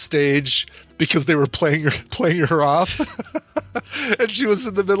off the stage because they were playing her off. And she was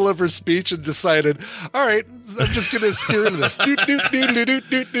in the middle of her speech and decided, all right, I'm just going to steer into this.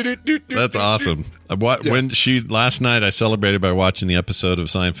 That's awesome. When last night I celebrated by watching the episode of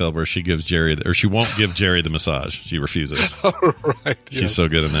Seinfeld where she gives she won't give Jerry the massage. She refuses. Oh, right. She's so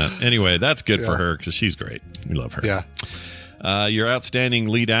good in that. Anyway, that's good for her because she's great. We love her. Yeah. Your outstanding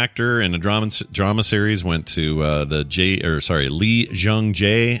lead actor in a drama series went to Lee Jung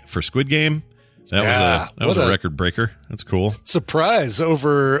Jae for Squid Game. That was a record breaker. That's cool. Surprise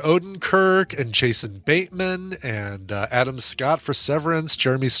over Odenkirk and Jason Bateman and Adam Scott for Severance,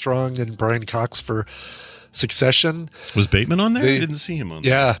 Jeremy Strong and Brian Cox for Succession. Was Bateman on there? I didn't see him on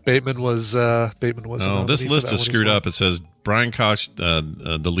there. Yeah, Bateman was. Oh, this list is screwed up. It says Brian Cox,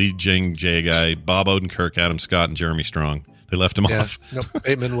 the Lee Jung Jae guy, Bob Odenkirk, Adam Scott, and Jeremy Strong. They left him off. Nope,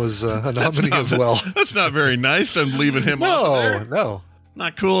 Bateman was a nominee as well. That's not very nice, them leaving him off of there. No.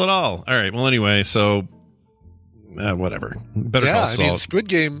 Not cool at all. All right. Well, anyway, so whatever. Better call Saul. I mean,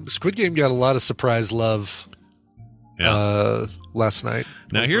 Squid Game got a lot of surprise love last night.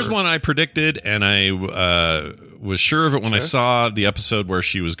 Now, here's one I predicted, and I was sure of it when I saw the episode where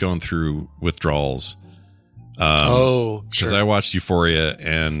she was going through withdrawals. Because I watched Euphoria,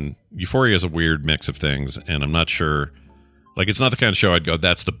 and Euphoria is a weird mix of things, and I'm not sure. Like, it's not the kind of show I'd go,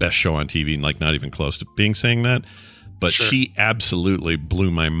 that's the best show on TV, and like not even close to saying that. But she absolutely blew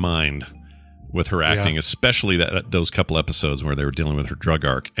my mind with her acting, especially those couple episodes where they were dealing with her drug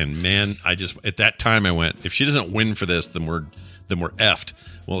arc. And man, I just at that time I went, if she doesn't win for this, then we're effed.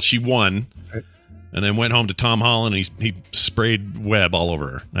 Well, she won, and then went home to Tom Holland, and he sprayed web all over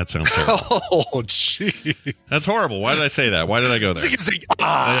her. That sounds terrible. Oh, jeez, that's horrible. Why did I say that? Why did I go there?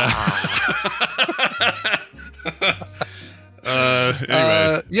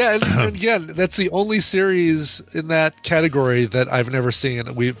 Anyway. And again, that's the only series in that category that I've never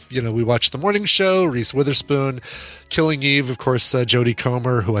seen. We watched The Morning Show, Reese Witherspoon, Killing Eve, of course, Jodie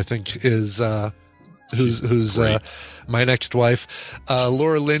Comer, who I think is who's my next wife,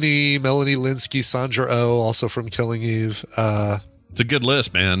 Laura Linney, Melanie Linsky, Sandra Oh, also from Killing Eve. It's a good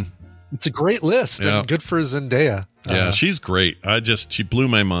list, man. It's a great list, and good for Zendaya. Yeah, she's great. She blew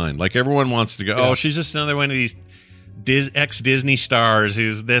my mind. Like, everyone wants to go, she's just another one of these ex-Disney stars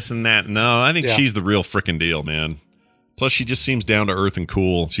who's this and that. No, I think she's the real freaking deal, man. Plus, she just seems down to earth and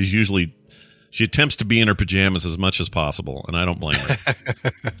cool. She attempts to be in her pajamas as much as possible, and I don't blame her.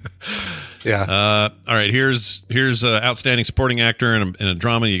 Yeah. All right, here's outstanding supporting actor in a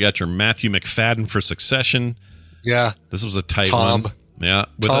drama. You got your Matthew McFadden for Succession. Yeah. This was a tight Tom. one. Yeah.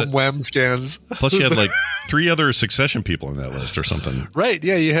 Tom Wamsgans. Plus, you had like 3 other Succession people in that list or something. Right.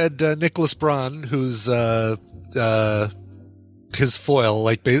 Yeah. You had Nicholas Braun, who's his foil,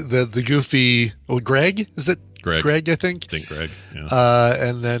 like the goofy. Oh, Greg? Is it Greg? I think. Greg. Yeah.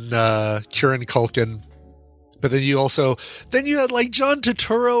 And then Kieran Culkin. But then you had like John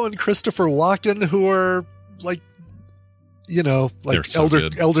Turturro and Christopher Walken, who are like, like so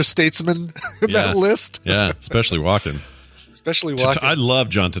elder statesmen in that list. Yeah, especially Walken. I love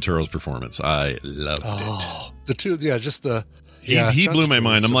John Turturro's performance. I loved it. The two, just the. He blew my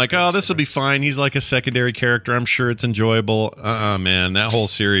mind. I'm like, this will be fine. He's like a secondary character. I'm sure it's enjoyable. Man, that whole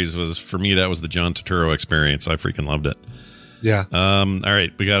series was, for me, that was the John Turturro experience. I freaking loved it. Yeah. All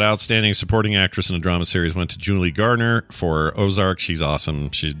right. We got outstanding supporting actress in a drama series went to Julie Garner for Ozark. She's awesome.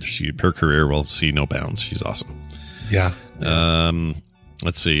 Her career will see no bounds. She's awesome. Yeah.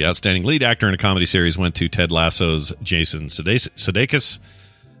 Let's see. Outstanding lead actor in a comedy series went to Ted Lasso's Jason Sudeikis.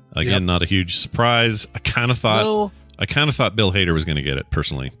 Again, not a huge surprise. I kind of thought Bill Hader was going to get it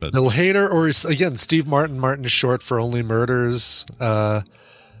personally, but Bill Hader, or again, Steve Martin Short for Only Murders.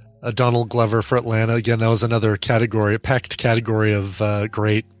 Donald Glover for Atlanta. Again, that was another category, a packed category of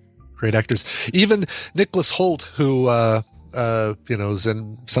great actors. Even Nicholas Hoult, who is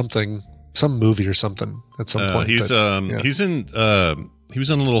in some movie or something at some point. He was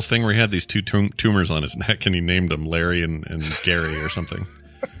in a little thing where he had these 2 tumors on his neck, and he named them Larry and Gary or something.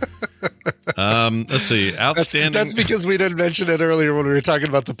 Let's see. Outstanding. That's because we didn't mention it earlier when we were talking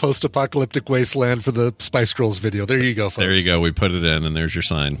about the post-apocalyptic wasteland for the Spice Girls video. There you go, folks. There you go. We put it in, and there's your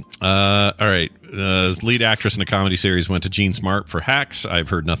sign. All right. Lead actress in a comedy series went to Jean Smart for Hacks. I've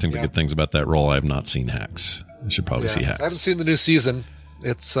heard nothing but good things about that role. I have not seen Hacks. I should probably see Hacks. I haven't seen the new season.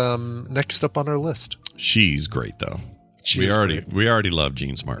 It's next up on our list. She's great, though. We already love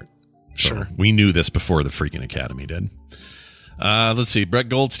Jean Smart. So sure. We knew this before the freaking Academy did. Let's see. Brett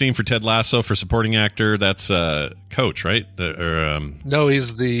Goldstein for Ted Lasso for supporting actor. That's Coach, right? No,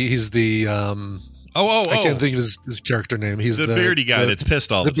 he's the. I can't think of his character name. He's the beardy guy that's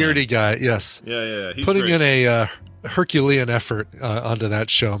pissed all the time. The beardy guy, yes. Yeah. He's putting great. In a Herculean effort onto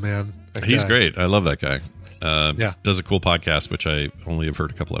that show, man. He's great. I love that guy. Does a cool podcast, which I only have heard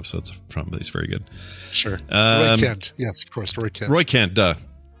a couple episodes from, but he's very good. Sure. Roy Kent. Yes, of course, Roy Kent. Roy Kent, duh.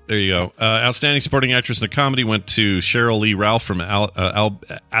 There you go. Outstanding supporting actress in a comedy went to Cheryl Lee Ralph from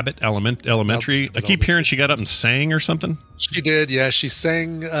Abbott Elementary. I keep hearing she got up and sang or something. She did, yeah. She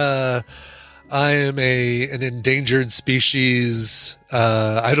sang I am an endangered species.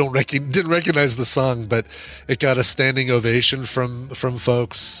 I didn't recognize the song, but it got a standing ovation from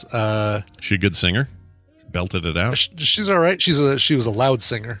folks. She a good singer? Belted it out? She's all right. She was a loud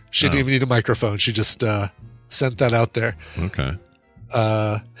singer. She didn't even need a microphone. She just sent that out there. Okay.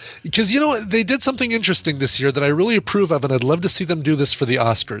 Because they did something interesting this year that I really approve of, and I'd love to see them do this for the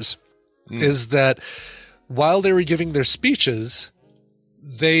Oscars. Is that while they were giving their speeches,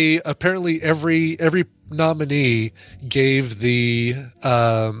 they apparently every nominee gave the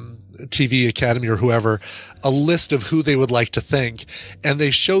TV Academy or whoever a list of who they would like to thank, and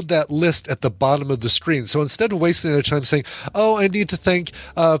they showed that list at the bottom of the screen. So instead of wasting their time saying, "Oh, I need to thank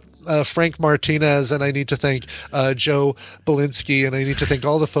Frank Martinez, and I need to thank Joe Belinsky, and I need to thank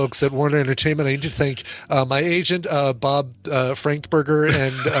all the folks at Warner Entertainment. I need to thank my agent, Bob Frankberger,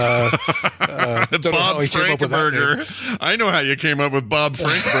 and Bob Frankberger. I know how you came up with Bob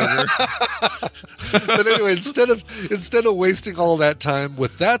Frankberger. But anyway, instead of wasting all that time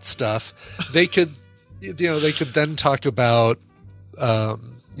with that stuff, they could then talk about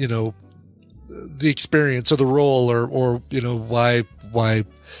the experience or the role or why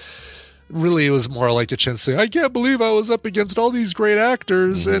really it was more like a chance to say, I can't believe I was up against all these great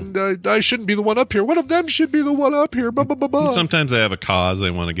actors, and I shouldn't be the one up here. One of them should be the one up here. Blah, blah, blah, blah. Sometimes they have a cause they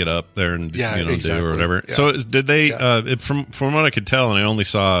want to get up there and exactly. do or whatever. Yeah. So did they? From what I could tell, and I only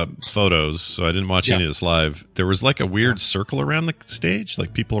saw photos, so I didn't watch any of this live. There was like a weird circle around the stage,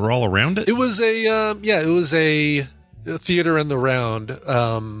 like people were all around it. It was a theater in the round,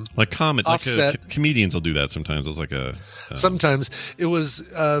 like comedians will do that sometimes. It's like sometimes it was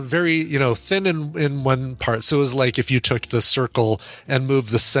very thin in one part, so it was like if you took the circle and moved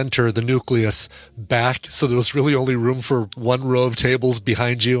the center, the nucleus, back, so there was really only room for one row of tables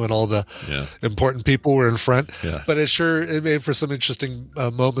behind you, and all the important people were in front. But it made for some interesting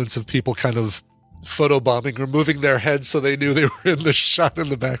moments of people kind of photobombing, removing their heads so they knew they were in the shot in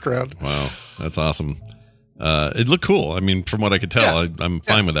the background. Wow, that's awesome. It looked cool. I mean, from what I could tell, I'm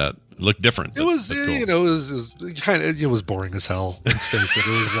fine with that. It looked different. It was, cool. you know, it was kind of, it was boring as hell. Let's face it.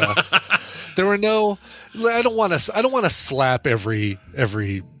 It was. There were no. I don't want to slap every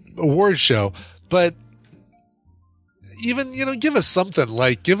award show, but even, you know, give us something,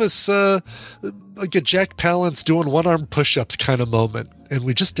 like give us like a Jack Palance doing one-arm push-ups kind of moment, and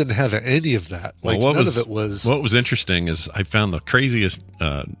we just didn't have any of that. Like, none of it was. What was interesting is I found the craziest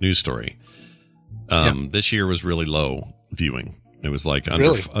news story. This year was really low viewing. It was like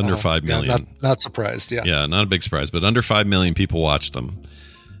under 5 million. Yeah, not surprised. Yeah, not a big surprise, but under 5 million people watched them.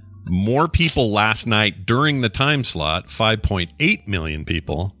 More people last night during the time slot, 5.8 million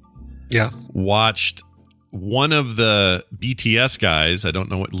people. Yeah, watched one of the BTS guys. I don't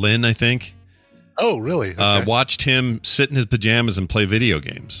know what, Lin, I think. Oh, really? Okay. Watched him sit in his pajamas and play video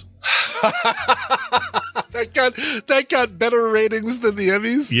games. That got better ratings than the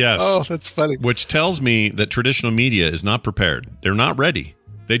Emmys? Yes. Oh, that's funny. Which tells me that traditional media is not prepared. They're not ready.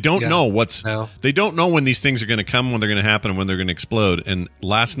 They don't know they don't know when these things are going to come, when they're going to happen, and when they're going to explode. And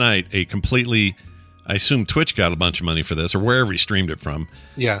last night, I assume Twitch got a bunch of money for this, or wherever he streamed it from.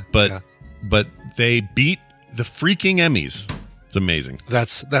 Yeah. But they beat the freaking Emmys. It's amazing.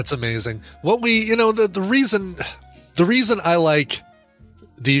 That's amazing. The reason I like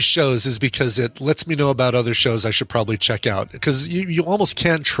these shows is because it lets me know about other shows I should probably check out, because you almost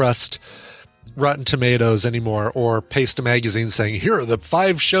can't trust Rotten Tomatoes anymore, or Paste a Magazine saying, here are the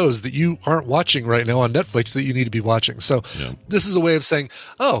 5 shows that you aren't watching right now on Netflix that you need to be watching. So This is a way of saying,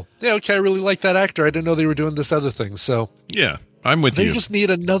 oh, yeah, okay, I really like that actor. I didn't know they were doing this other thing. So yeah, I'm with you. They just need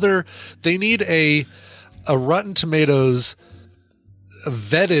a Rotten Tomatoes, a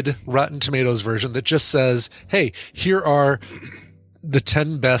vetted Rotten Tomatoes version that just says, hey, here are the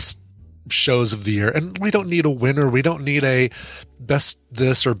 10 best shows of the year. And we don't need a winner. We don't need a best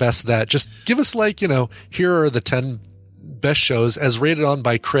this or best that. Just give us, like, you know, here are the 10 best shows as rated on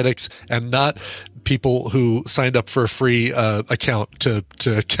by critics, and not people who signed up for a free account to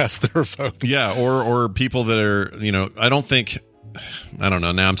cast their vote. Yeah. Or people that are, you know, I don't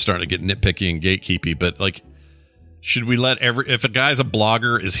know. Now I'm starting to get nitpicky and gatekeepy, but like, should we let if a guy's a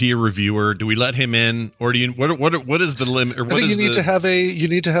blogger, is he a reviewer? Do we let him in, or do you? What is the limit? Or what I think you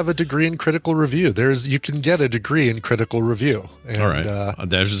need to have a degree in critical review. You can get a degree in critical review. And, all right,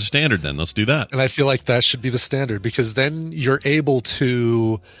 there's a standard. Then let's do that. And I feel like that should be the standard, because then you're able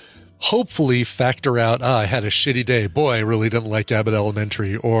to hopefully factor out, I had a shitty day. Boy, I really didn't like Abbott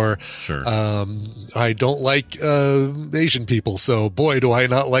Elementary. Or sure. I don't like Asian people, so boy, do I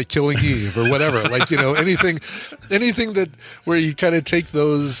not like Killing Eve, or whatever. Like, you know, anything that where you kind of take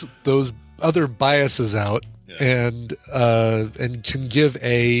those other biases out and can give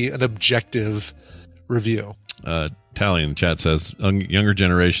an objective review. Tally in the chat says younger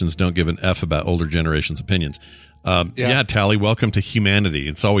generations don't give an F about older generations' opinions. Tally, welcome to humanity.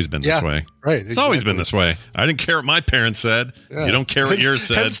 It's always been this way. Right. It's always been this way. I didn't care what my parents said. Yeah. You don't care what yours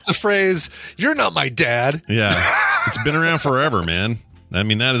said. Hence the phrase, you're not my dad. Yeah. It's been around forever, man. I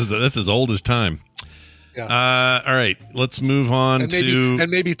mean, that's as old as time. Yeah. All right. Let's move on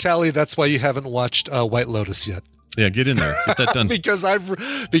and maybe Tally, that's why you haven't watched White Lotus yet. Yeah, get in there. Get that done. because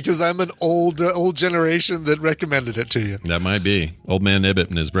I'm an old generation that recommended it to you. That might be. Old man Ibbett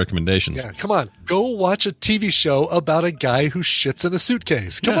and his recommendations. Yeah, come on. Go watch a TV show about a guy who shits in a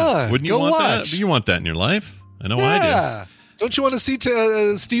suitcase. Come on. Wouldn't you want that? You want that in your life? I know I do. Don't you want to see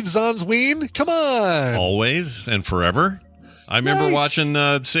Steve Zahn's ween? Come on. Always and forever. I remember watching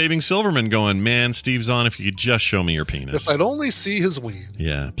Saving Silverman going, man, Steve Zahn, if you could just show me your penis. If I'd only see his ween.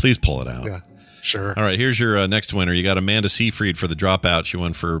 Yeah, please pull it out. Yeah. Sure. All right, here's your next winner. You got Amanda Seyfried for The Dropout. She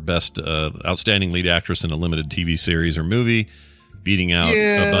won for Best Outstanding Lead Actress in a Limited TV Series or Movie, beating out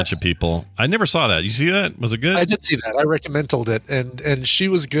a bunch of people. I never saw that. You see that? Was it good? I did see that. I recommended it, and she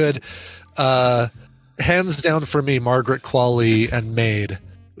was good. Hands down for me, Margaret Qualley and Maid.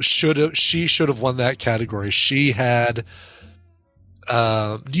 She should have won that category. She had...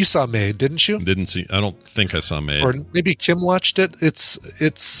 you saw Maid, didn't you? Didn't see. I don't think I saw Maid. Or maybe Kim watched it.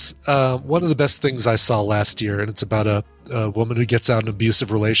 It's one of the best things I saw last year, and it's about a woman who gets out of an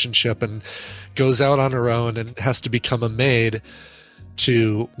abusive relationship and goes out on her own and has to become a maid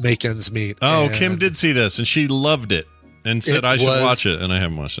to make ends meet. Oh, and Kim did see this, and she loved it and said I should watch it, and I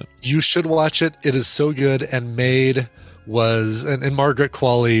haven't watched it. You should watch it. It is so good. And Maid was, and Margaret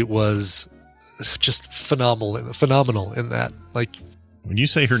Qualley was just phenomenal in that. Like, when you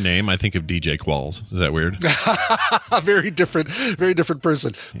say her name, I think of DJ Qualls. Is that weird? Very different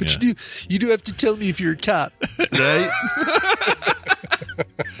person. But you do have to tell me if you're a cop, right?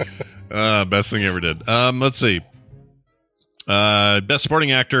 Best thing he ever did. Let's see. Best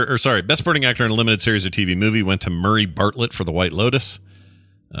supporting actor in a limited series or TV movie went to Murray Bartlett for The White Lotus.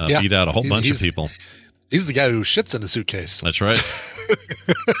 Beat out a whole bunch of people. He's the guy who shits in a suitcase. That's right.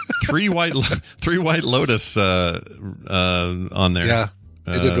 three white Lotus on there. Yeah,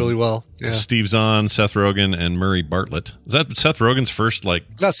 he did really well. Yeah. Steve Zahn, Seth Rogen, and Murray Bartlett. Is that Seth Rogen's first, like...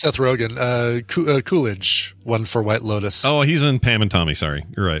 Not Seth Rogen. Coolidge won for White Lotus. Oh, he's in Pam and Tommy. Sorry.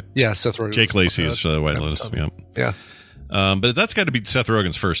 You're right. Yeah, Seth Rogen. Jake Lacey is White Lotus. Yeah. But that's got to be Seth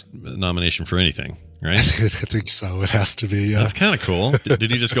Rogen's first nomination for anything, right? I think so. It has to be. Yeah. That's kind of cool.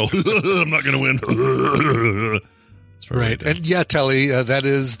 Did he just go, I'm not going to win? Right. And yeah, Telly, that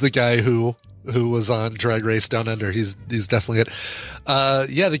is the guy who was on Drag Race Down Under. He's definitely it.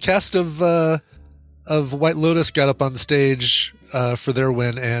 The cast of White Lotus got up on stage for their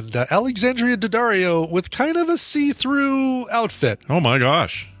win, and Alexandria Daddario with kind of a see-through outfit. Oh my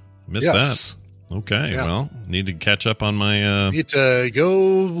gosh. Missed that. Okay, well, need to catch up on my... need to go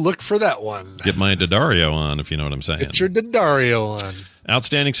look for that one. Get my Daddario on, if you know what I'm saying. Get your Daddario on.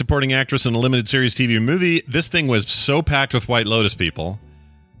 Outstanding supporting actress in a limited series TV or movie. This thing was so packed with White Lotus people.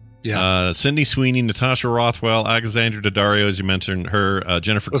 Yeah. Sydney Sweeney, Natasha Rothwell, Alexandra Daddario, as you mentioned her,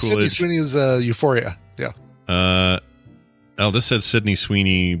 Jennifer Coolidge. Sydney Sweeney is Euphoria. Yeah. This says Sydney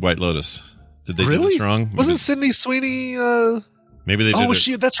Sweeney, White Lotus. Did they do this wrong? Wasn't Sydney Sweeney... Maybe they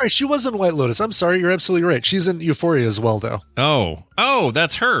did. That's right. She was in White Lotus. I'm sorry. You're absolutely right. She's in Euphoria as well, though. Oh,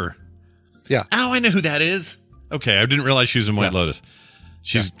 that's her. Yeah. Oh, I know who that is. Okay, I didn't realize she was in White Lotus.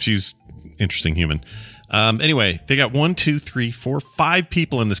 She's interesting human. Anyway, they got 1, 2, 3, 4, 5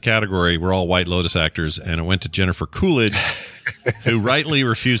 people in this category. We're all White Lotus actors, and it went to Jennifer Coolidge, who rightly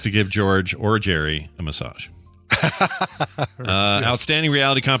refused to give George or Jerry a massage. Outstanding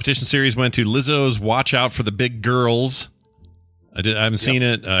reality competition series went to Lizzo's Watch Out for the Big Girls. I haven't seen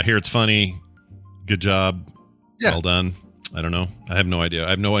it. Hear it's funny. Good job. Yeah. Well done. I don't know. I have no idea. I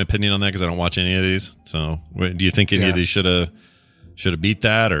have no opinion on that because I don't watch any of these. So, do you think any of these should have beat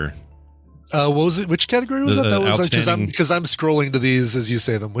that, or? What was it? Which category was that? That was because I'm scrolling to these as you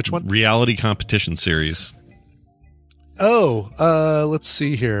say them. Which one? Reality competition series. Let's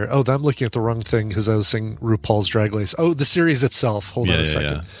see here. I'm looking at the wrong thing because I was saying RuPaul's Drag Race. Oh, the series itself. Hold on a second.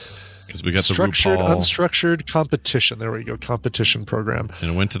 Yeah. Because we got structured, the RuPaul unstructured competition. There we go, competition program.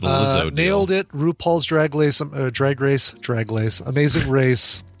 And it went to the Lizzo deal. Nailed it. RuPaul's Drag Race, Amazing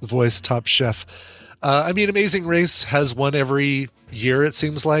Race, The Voice, Top Chef. Amazing Race has one every year. It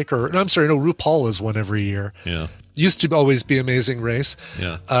seems like, RuPaul is one every year. Yeah, used to always be Amazing Race.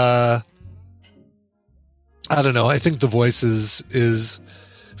 Yeah. I don't know. I think The Voice is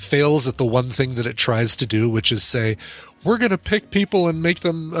fails at the one thing that it tries to do, which is say, we're going to pick people and make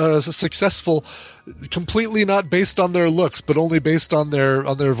them successful completely not based on their looks, but only based on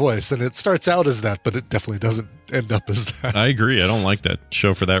their voice. And it starts out as that, but it definitely doesn't end up as that. I agree. I don't like that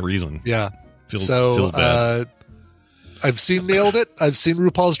show for that reason. Yeah. Feels bad. I've seen Nailed It. I've seen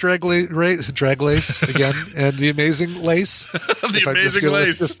RuPaul's Drag Race again, and The Amazing Lace.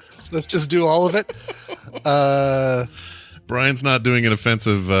 Let's just do all of it. Brian's not doing an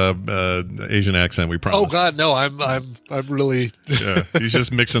offensive Asian accent, we promise. Oh God, no! I'm really. Yeah, he's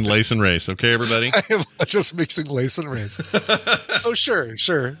just mixing lace and race. Okay, everybody. I am just mixing lace and race. So sure,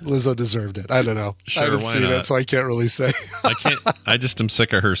 Lizzo deserved it. I don't know. Sure, I haven't seen it, so I can't really say. I can't. I just am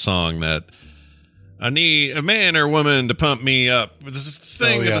sick of her song that I need a man or woman to pump me up with this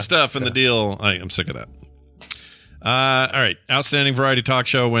thing and the stuff and the deal. I'm sick of that. All right. Outstanding variety talk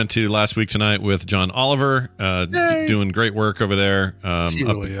show went to Last Week Tonight with John Oliver, doing great work over there. He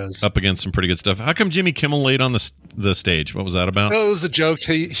really is. Up against some pretty good stuff. How come Jimmy Kimmel laid on the stage? What was that about? No, it was a joke.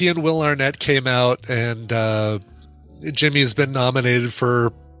 He and Will Arnett came out, and Jimmy's been nominated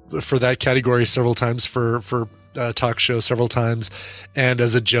for that category several times for talk show several times, and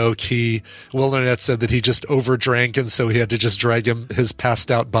as a joke, Will Arnett said that he just overdrank, and so he had to just drag his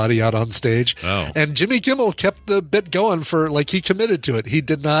passed out body out on stage. Oh. And Jimmy Kimmel kept the bit going he committed to it. He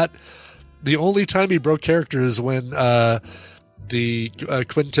did not. The only time he broke character is when the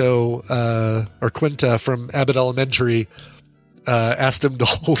Quinta from Abbott Elementary asked him to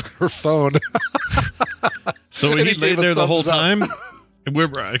hold her phone. So he laid there the whole time.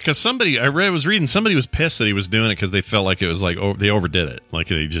 Because somebody was pissed that he was doing it because they felt like it was like they overdid it, like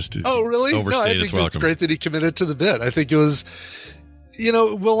they just really overstayed its welcome. It's great that he committed to the bit. I think it was,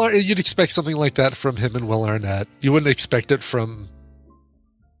 you'd expect something like that from him and Will Arnett. You wouldn't expect it from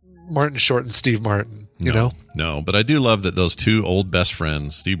Martin Short and Steve Martin. No, but I do love that those two old best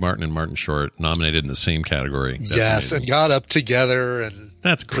friends, Steve Martin and Martin Short, nominated in the same category. That's amazing. And got up together and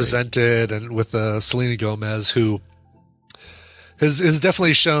that's great. Presented, and with Selena Gomez, who has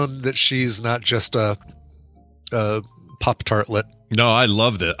definitely shown that she's not just a pop tartlet. No, I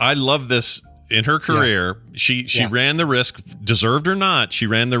love that. I love this in her career. Yeah. She ran the risk, deserved or not. She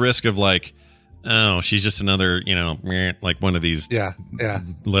ran the risk of like, oh, she's just another, like one of these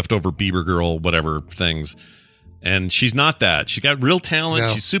leftover Bieber girl, whatever things. And she's not that. She's got real talent.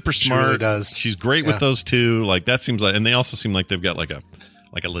 No, she's super smart. She really does. She's great with those two. Like that seems like, and they also seem like they've got like a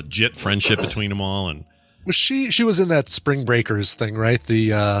legit friendship between them all. And was she was in that Spring Breakers thing, right?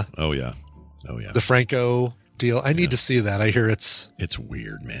 The oh yeah, the Franco deal. I need to see that. I hear it's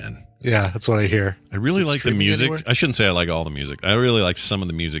weird, man. Yeah, that's what I hear. I really like the music. Anywhere? I shouldn't say I like all the music. I really like some of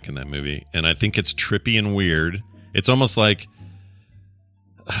the music in that movie, and I think it's trippy and weird. It's almost like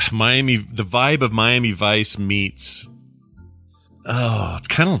the vibe of Miami Vice meets. Oh, it's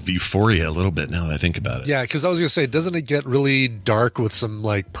kind of Euphoria a little bit now that I think about it. Yeah, because I was gonna say, doesn't it get really dark with some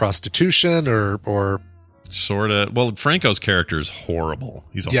like prostitution or sort of? Well, Franco's character is horrible.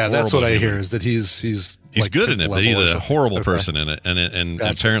 He's a horrible that's what I human. hear is that he's like good in it, but he's a horrible Okay. person in it, and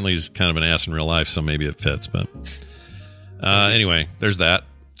Gotcha. apparently he's kind of an ass in real life, so maybe it fits. But anyway, there's that.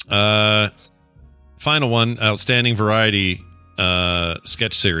 Final one, Outstanding Variety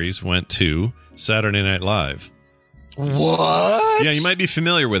sketch series went to Saturday Night Live. What? Yeah, you might be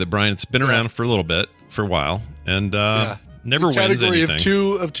familiar with it, Brian. It's been around for a while, and never the wins category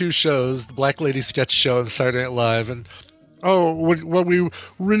anything. of two shows, the Black Lady sketch show and Saturday Night Live, and we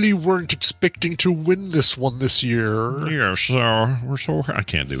really weren't expecting to win this one this year. Yeah, so I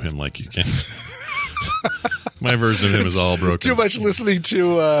can't do him like you can. My version of him is all broken. Too much listening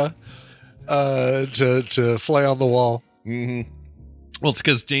to Fly on the Wall. Mm-hmm. Well, it's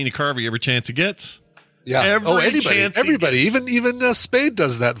because Janie Carvey every chance he gets. Yeah. Everybody. Even Spade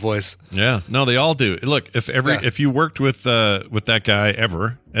does that voice. Yeah. No, they all do. Look, if you worked with that guy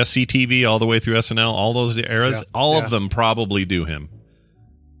ever, SCTV all the way through SNL, all those eras, all of them probably do him.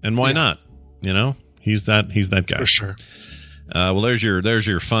 And why not? He's that guy For sure. Well, there's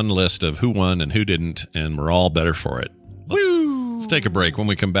your fun list of who won and who didn't, and we're all better for it. Let's take a break. When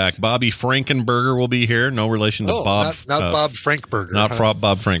we come back, Bobby Frankenberger will be here. No relation to Bob. Not Bob Frankberger. Not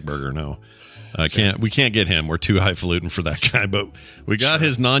Bob Frankberger. No. We can't get him. We're too highfalutin for that guy, but we got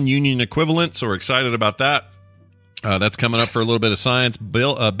his non-union equivalent, so we're excited about that. That's coming up for a little bit of science.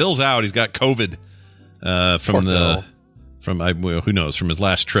 Bill's out. He's got COVID who knows, from his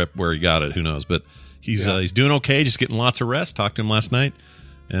last trip where he got it. Who knows? But he's doing okay. Just getting lots of rest. Talked to him last night,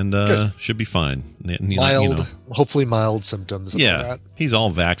 and should be fine. Mild, hopefully mild symptoms. Yeah, he's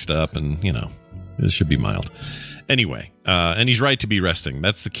all vaxxed up, and it should be mild. Anyway, and he's right to be resting.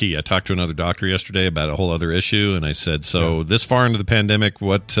 That's the key. I talked to another doctor yesterday about a whole other issue, and I said, this far into the pandemic,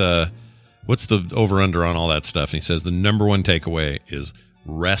 what's the over-under on all that stuff? And he says the number one takeaway is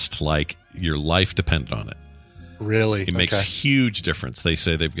rest like your life depended on it. Really? It makes a huge difference. They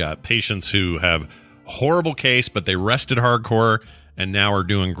say they've got patients who have horrible case, but they rested hardcore and now are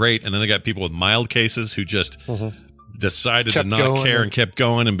doing great. And then they got people with mild cases who just decided to not care and kept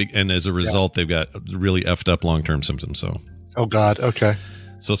going, and as a result, they've got really effed up long-term symptoms. So, oh God, okay.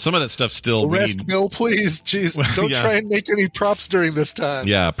 So some of that stuff still rest, Bill, please. Jeez, don't try and make any props during this time.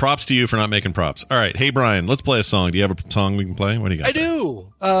 Yeah, props to you for not making props. All right, hey Brian, let's play a song. Do you have a song we can play? What do you got? I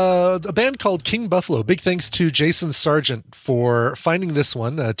do. A band called King Buffalo. Big thanks to Jason Sargent for finding this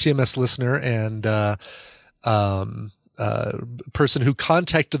one, a TMS listener and person who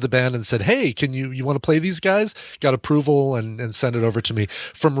contacted the band and said, hey, can you want to play these guys? Got approval and sent it over to me.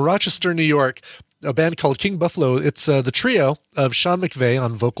 From Rochester, New York, a band called King Buffalo. It's the trio of Sean McVeigh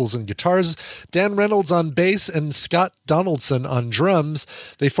on vocals and guitars, Dan Reynolds on bass, and Scott Donaldson on drums.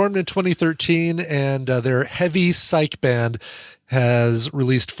 They formed in 2013, and their heavy psych band has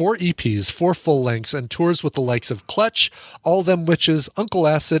released 4 EPs, 4 full lengths, and tours with the likes of Clutch, All Them Witches, Uncle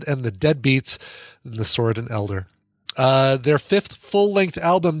Acid, and the Deadbeats, and the Sword and Elder. Their 5th full-length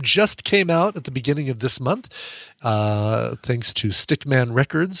album just came out at the beginning of this month, thanks to Stickman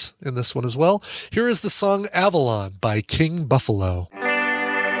Records in this one as well. Here is the song Avalon by King Buffalo.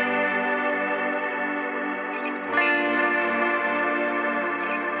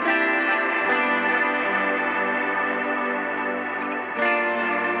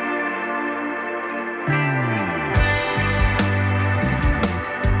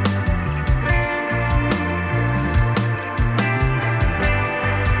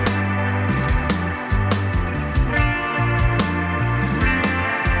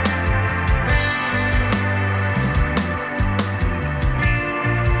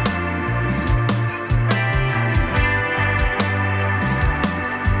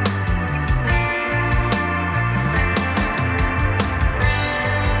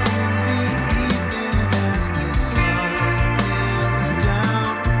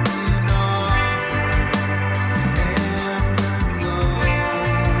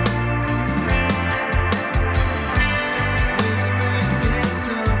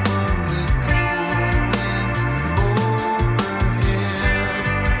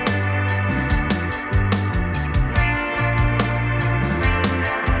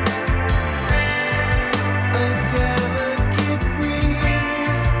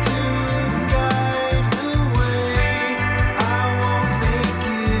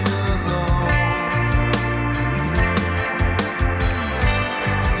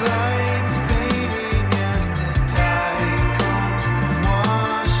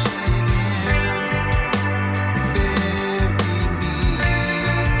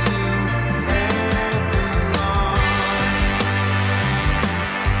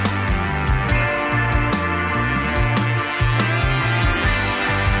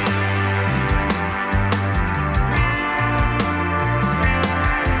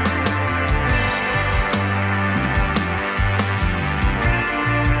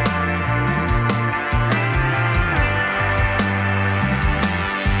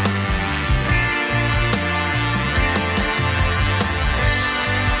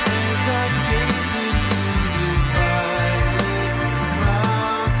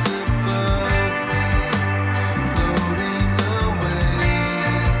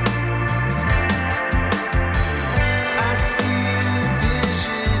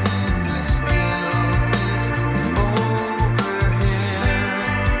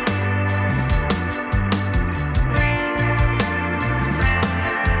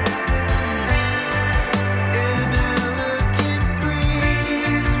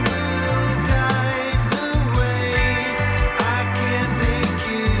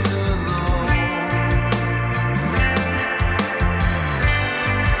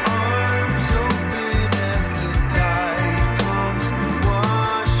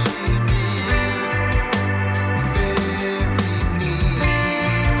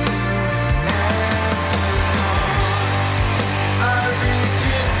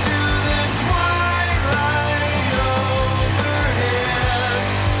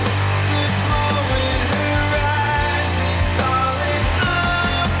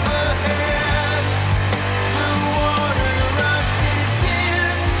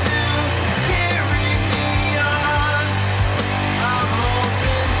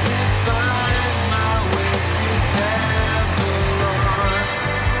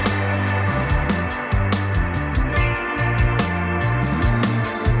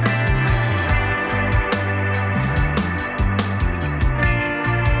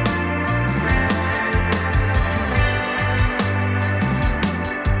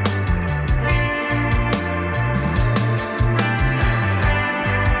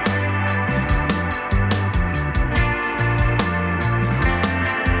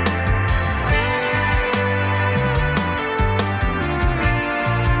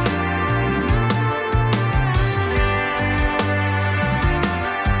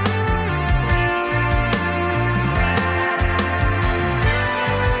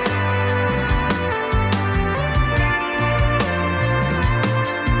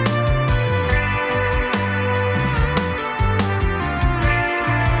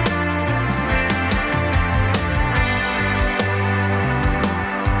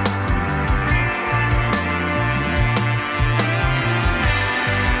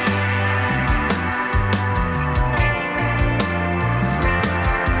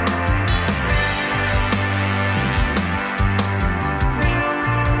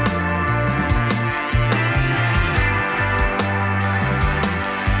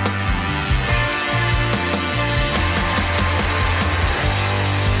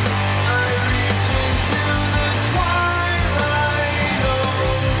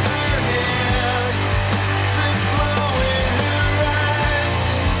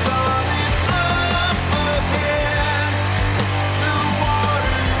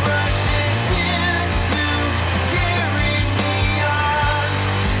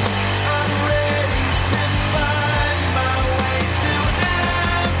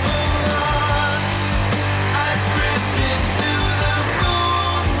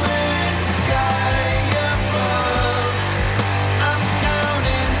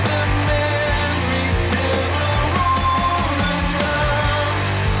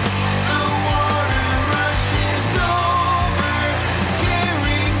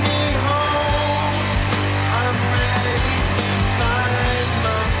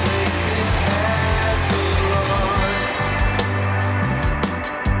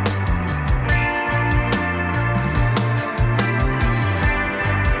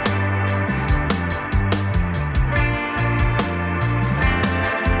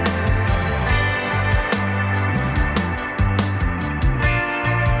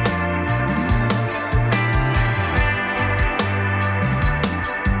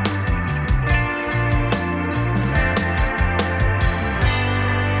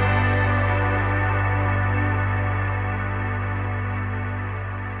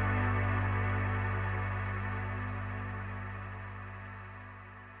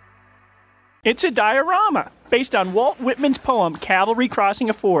 It's a diorama based on Walt Whitman's poem, Cavalry Crossing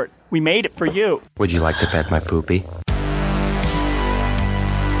a Ford. We made it for you. Would you like to pet my poopy?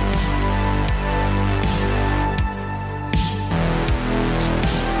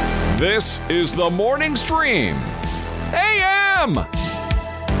 This is the Morning Stream. AM!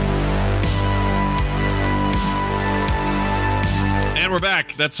 And we're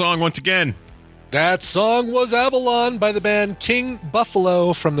back. That song once again. That song was Avalon by the band King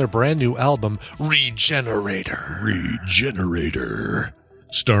Buffalo from their brand new album, Regenerator. Regenerator.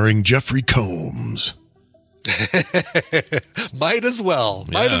 Starring Jeffrey Combs. Might as well.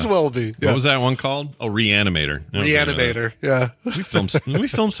 Might as well be. What was that one called? Oh, Reanimator. Reanimator, yeah. We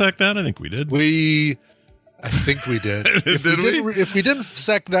film sack that? I think we did. I think we did. Did we? If we didn't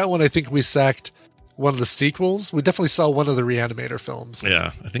sack that one, I think we sacked one of the sequels. We definitely saw one of the Reanimator films.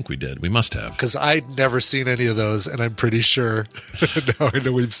 Yeah, I think we did. We must have. Because I'd never seen any of those, and I'm pretty sure now I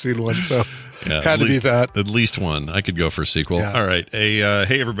know we've seen one, so yeah, had to be that. At least one. I could go for a sequel. Yeah. All right. Hey,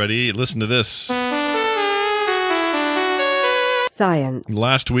 everybody, listen to this. Science.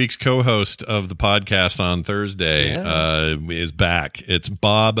 Last week's co-host of the podcast on Thursday is back. It's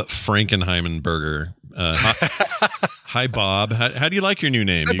Bob Frankenheimenberger. Hi, Bob. How do you like your new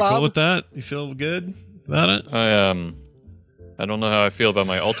name? Hi, you Bob. cool with that? You feel good about it? I don't know how I feel about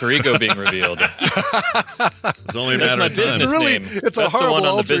my alter ego being revealed. It's only a matter of time. It's a horrible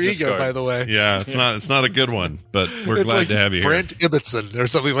alter ego, by the way. Yeah, it's not a good one, but we're glad to have you here. Brent Ibbotson or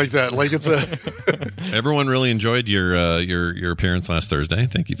something like that. Like it's a. Everyone really enjoyed your appearance last Thursday.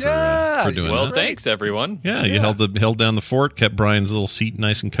 Thank you for doing that. Well, thanks everyone. Yeah, you held down the fort, kept Brian's little seat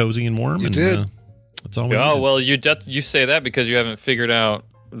nice and cozy and warm. You did. That's all we Oh needed. well, you say that because you haven't figured out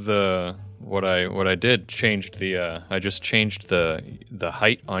what I did. I just changed the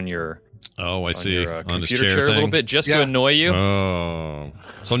height on your. Oh, I see. Your, on his computer chair chair a thing? little bit just to annoy you. Oh,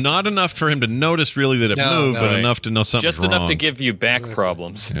 so not enough for him to notice really that it moved, but enough to know something's just enough wrong. to give you back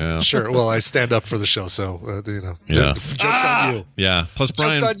problems. Yeah, Sure. Well, I stand up for the show, so Yeah. the joke's on you. Yeah. Plus,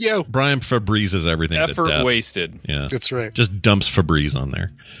 Joke's on you. Brian Febrezes everything to Effort death. wasted. Yeah, That's right. Just dumps Febreze on there.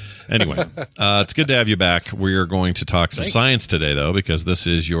 Anyway, it's good to have you back. We are going to talk some science today, though, because this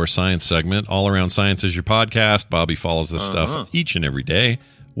is your science segment. All Around Science is your podcast. Bobby follows this stuff each and every day.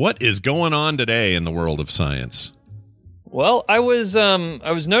 What is going on today in the world of science? Well, I was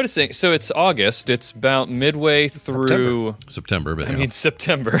noticing. So it's August. It's about midway through September. But I mean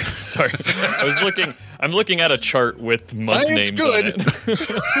September. Sorry, I'm looking at a chart with month Science names good. on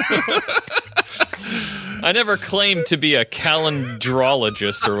it. I never claimed to be a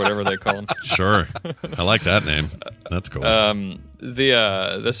calendrologist or whatever they call them. Sure, I like that name. That's cool.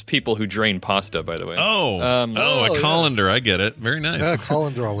 This people who drain pasta, by the way. A colander. I get it. Very nice. Yeah,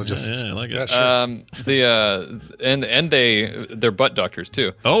 colanderologists. Yeah, I like it. Yeah, sure. And they're butt doctors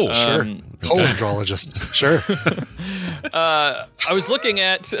too. Oh, Sure. Colanderologists. Sure. I was looking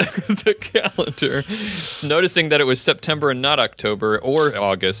at the calendar, noticing that it was September and not October or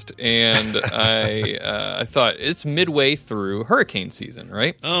August, and I thought it's midway through hurricane season,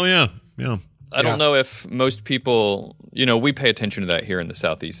 right? Oh yeah. I don't know if most people, we pay attention to that here in the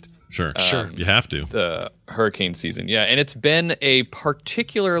Southeast. Sure. You have to. The hurricane season, yeah, and it's been a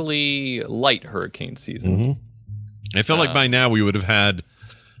particularly light hurricane season. Mm-hmm. I feel like by now we would have had.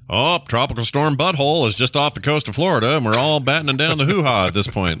 Tropical storm Butthole is just off the coast of Florida, and we're all battening down the hoo-ha at this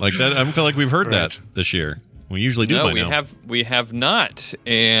point. Like that, I feel like we've heard that this year. We usually do by now. We have not,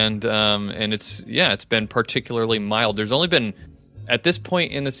 and it's been particularly mild. There's only been, at this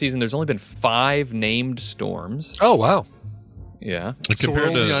point in the season, there's only been 5 named storms. Oh wow. Yeah. So we're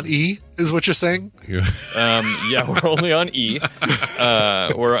only on E, is what you're saying? Yeah, we're only on E.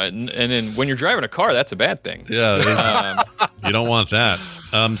 And then when you're driving a car, that's a bad thing. Yeah, you don't want that.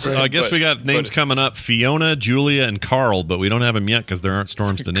 So I guess we got names coming up: Fiona, Julia, and Carl, but we don't have them yet because there aren't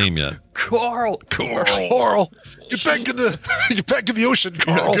storms to name yet. Carl, get back in the ocean,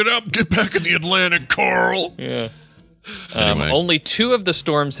 Carl. Get up, get back in the Atlantic, Carl. Yeah. Anyway. Only 2 of the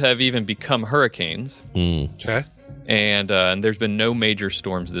storms have even become hurricanes. Okay. And there's been no major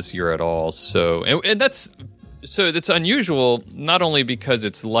storms this year at all. So and that's unusual, not only because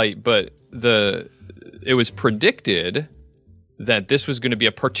it's light, but it was predicted that this was going to be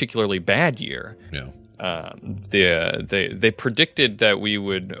a particularly bad year. Yeah. They predicted that we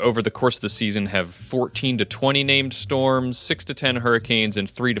would, over the course of the season, have 14 to 20 named storms, 6 to 10 hurricanes, and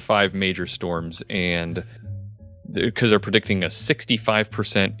 3 to 5 major storms. And because they're predicting a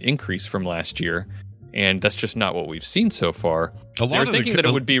 65% increase from last year. And that's just not what we've seen so far. They're thinking that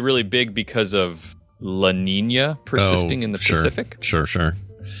it would be really big because of La Nina persisting in the Pacific. Sure.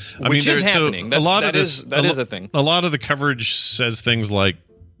 Which is happening. That is a thing. A lot of the coverage says things like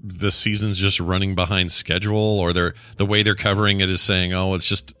the season's just running behind schedule, or the way they're covering it is saying, "Oh, it's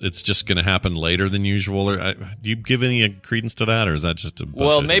just going to happen later than usual"? Or do you give any credence to that, or is that just a bunch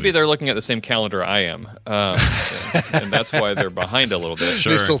well? Of Maybe they're looking at the same calendar I am, and that's why they're behind a little bit.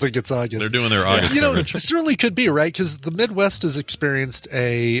 Sure. They still think it's August. They're doing their August. It certainly could be, right? Because the Midwest has experienced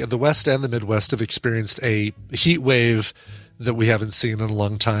the West and the Midwest have experienced a heat wave that we haven't seen in a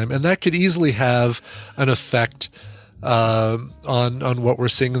long time, and that could easily have an effect on what we're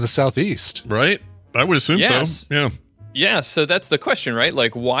seeing in the Southeast. Right? I would assume so. Yeah. Yeah, so that's the question, right?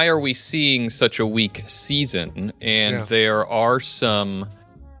 Like, why are we seeing such a weak season? And there are some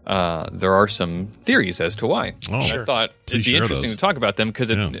theories as to why. Oh, sure. I thought it'd be interesting to talk about them because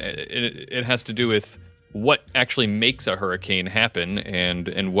it has to do with what actually makes a hurricane happen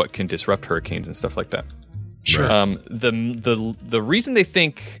and what can disrupt hurricanes and stuff like that. Sure. The reason they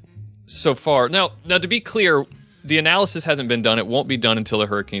think so far now to be clear, the analysis hasn't been done. It won't be done until the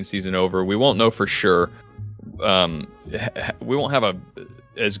hurricane season over. We won't know for sure. We won't have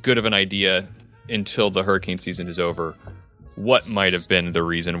as good of an idea until the hurricane season is over what might have been the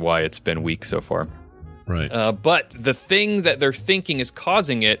reason why it's been weak so far. Right. But the thing that they're thinking is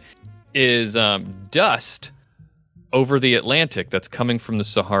causing it is dust over the Atlantic that's coming from the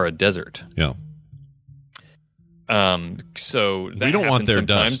Sahara Desert. Yeah. So that we don't want their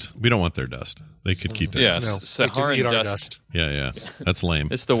sometimes. dust. We don't want their dust. They could keep their dust. Saharan dust. Yeah. That's lame.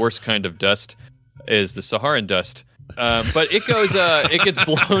 It's the worst kind of dust. Is the Saharan dust. But it goes. It gets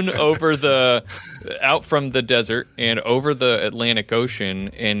blown out from the desert and over the Atlantic Ocean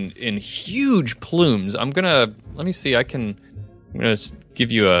in huge plumes. Let me see. I'm gonna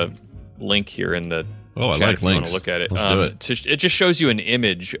give you a link here in the chat I like if you want links. to look at it. Let's do it. It just shows you an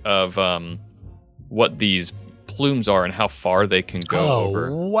image of what these plumes are and how far they can go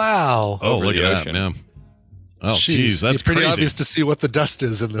over. Wow! Over look the at ocean. that, man. Oh, geez, that's it's pretty crazy. obvious to see what the dust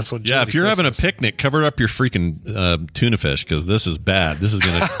is in this one. Yeah, if you're having a picnic, cover up your freaking tuna fish because this is bad. This is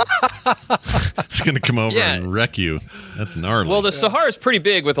gonna come over and wreck you. That's gnarly. Well, the Sahara is pretty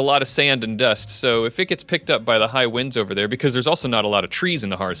big with a lot of sand and dust, so if it gets picked up by the high winds over there, because there's also not a lot of trees in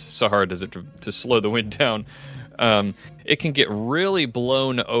the Sahara Desert to slow the wind down, it can get really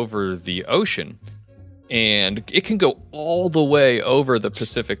blown over the ocean. And it can go all the way over the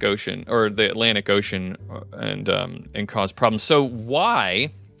Pacific Ocean or the Atlantic Ocean and cause problems. So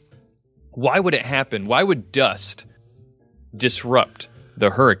why would it happen? Why would dust disrupt the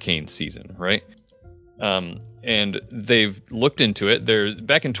hurricane season, right? And they've looked into it.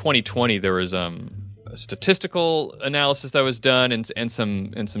 Back in 2020, there was a statistical analysis that was done and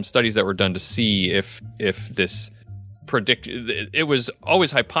some studies that were done to see if this it was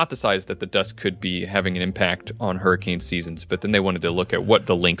always hypothesized that the dust could be having an impact on hurricane seasons, but then they wanted to look at what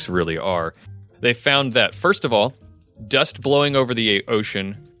the links really are. They found that, first of all, dust blowing over the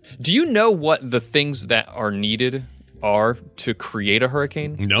ocean. Do you know what the things that are needed are to create a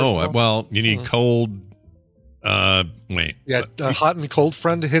hurricane? No. Well, you need cold. Wait. Yeah, hot and cold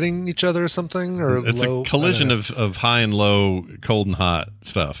front hitting each other or something, or it's low, a collision of high and low, cold and hot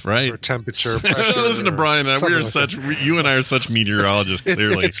stuff, right? Or temperature, pressure. Listen to Brian. You and I are such meteorologists.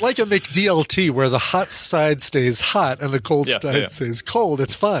 Clearly, it's like a McDLT where the hot side stays hot and the cold side stays cold.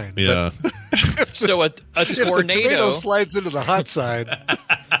 It's fine. Yeah. So a tornado. The tomato slides into the hot side.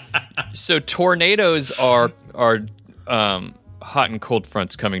 So tornadoes are hot and cold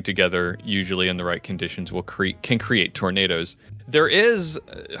fronts coming together, usually in the right conditions, can create tornadoes.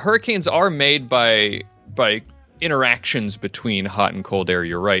 Hurricanes are made by interactions between hot and cold air.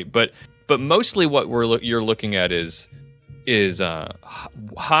 You're right, but mostly what you're looking at is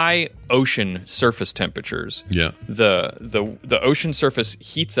high ocean surface temperatures. Yeah, the ocean surface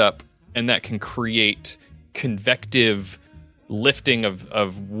heats up, and that can create convective lifting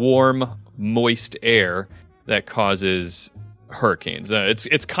of warm, moist air that causes hurricanes.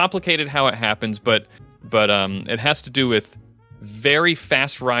 It's complicated how it happens, but it has to do with very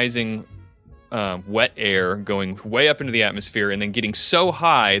fast rising wet air going way up into the atmosphere and then getting so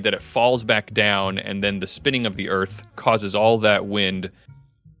high that it falls back down, and then the spinning of the earth causes all that wind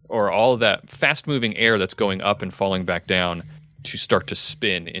or all of that fast moving air that's going up and falling back down to start to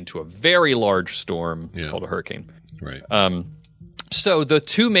spin into a very large storm called a hurricane. Right. So the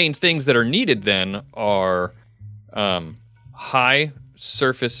two main things that are needed then are high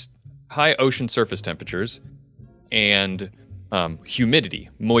ocean surface temperatures and humidity,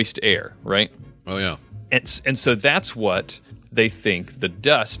 moist air, right? Oh yeah. And so that's what they think the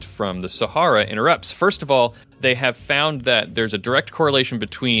dust from the Sahara interrupts. First of all, they have found that there's a direct correlation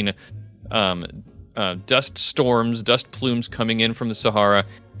between dust storms, dust plumes coming in from the Sahara,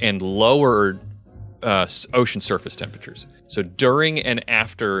 and lower ocean surface temperatures. So during and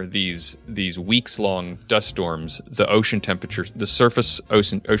after these weeks-long dust storms, the surface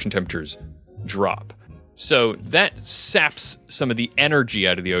ocean temperatures drop. So that saps some of the energy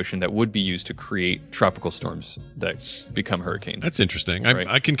out of the ocean that would be used to create tropical storms that become hurricanes. That's interesting. Right?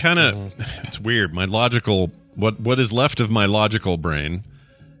 I can kind of, it's weird. My logical, what is left of my logical brain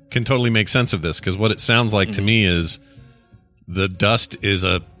can totally make sense of this, because what it sounds like to me is the dust is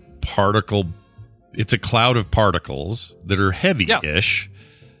a particle, it's a cloud of particles that are heavy-ish,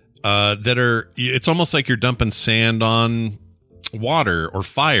 that are, it's almost like you're dumping sand on water or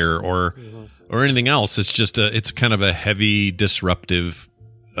fire or anything else. It's just it's kind of a heavy, disruptive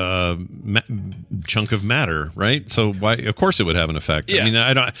chunk of matter, right? So why? Of course, it would have an effect. Yeah. I mean,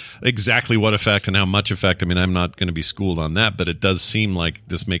 I don't exactly what effect and how much effect. I mean, I'm not going to be schooled on that, but it does seem like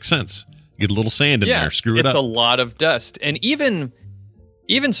this makes sense. Get a little sand in there, screw it up. It's a lot of dust, and even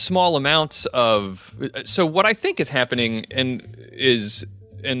small amounts of. So what I think is happening, and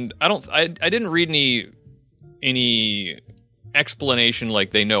I didn't read any explanation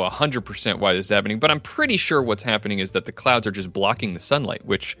like they know 100% why this is happening, but I'm pretty sure what's happening is that the clouds are just blocking the sunlight,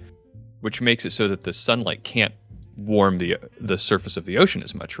 which makes it so that the sunlight can't warm the surface of the ocean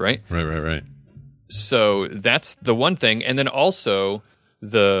as much, right? Right. So that's the one thing, and then also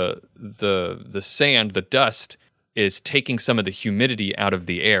the sand, the dust, is taking some of the humidity out of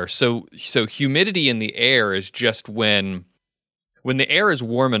the air. So humidity in the air is just when the air is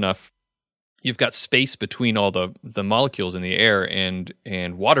warm enough, you've got space between all the molecules in the air, and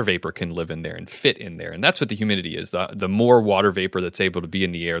water vapor can live in there and fit in there. And that's what the humidity is. The more water vapor that's able to be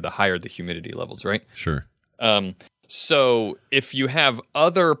in the air, the higher the humidity levels, right? Sure. So if you have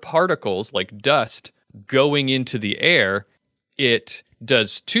other particles like dust going into the air, it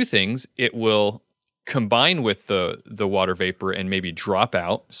does two things. It will combine with the water vapor and maybe drop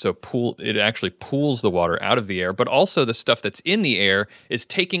out. So it actually pulls the water out of the air, but also the stuff that's in the air is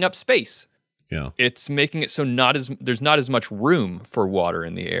taking up space. Yeah. It's making it so there's not as much room for water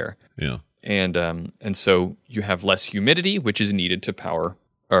in the air. Yeah. And so you have less humidity, which is needed to power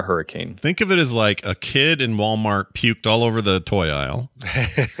a hurricane. Think of it as like a kid in Walmart puked all over the toy aisle,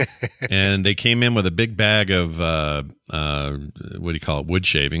 and they came in with a big bag of what do you call it, wood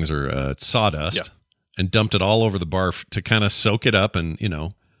shavings or sawdust, and dumped it all over the barf to kind of soak it up and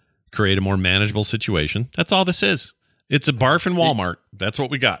create a more manageable situation. That's all this is. It's a barf in Walmart. That's what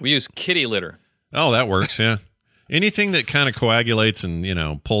we got. We use kitty litter. Oh, that works. Yeah, anything that kind of coagulates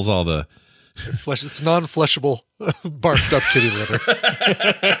and pulls all the. It's non-flushable, barfed up kitty litter.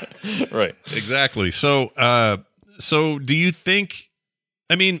 Right. Exactly. So do you think?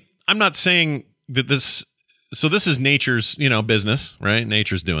 I mean, I'm not saying that this. So this is nature's, business, right?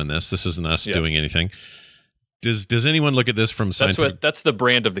 Nature's doing this. This isn't us doing anything. Does anyone look at this from scientific? That's the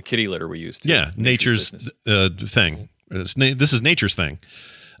brand of the kitty litter we use. Nature's thing. This is nature's thing.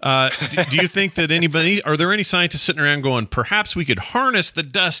 Do you think that are there any scientists sitting around going, perhaps we could harness the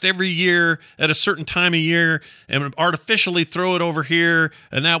dust every year at a certain time of year and artificially throw it over here,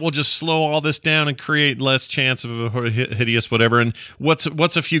 and that will just slow all this down and create less chance of a hideous whatever? And what's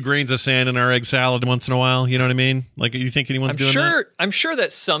a few grains of sand in our egg salad once in a while? You know what I mean? Like, you think anyone's doing that? I'm sure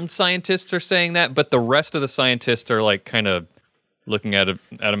that some scientists are saying that, but the rest of the scientists are like kind of looking at him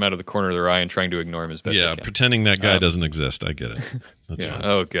out of the corner of their eye and trying to ignore him as best they can. Pretending that guy doesn't exist. I get it. That's fine.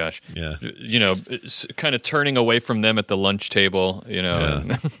 Oh gosh. Yeah. It's kind of turning away from them at the lunch table.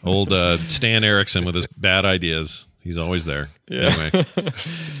 Yeah. Old Stan Erickson with his bad ideas. He's always there. Yeah. Anyway.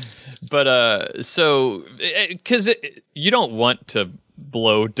 But so because you don't want to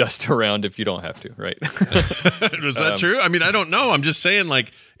blow dust around if you don't have to, right? Is that true? I mean, I don't know. I'm just saying,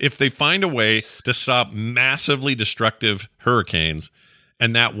 like, if they find a way to stop massively destructive hurricanes,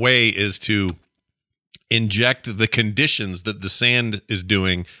 and that way is to inject the conditions that the sand is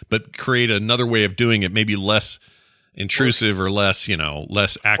doing, but create another way of doing it, maybe less intrusive or less,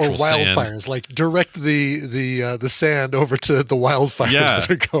 less actual wildfires, sand. like direct the sand over to the wildfires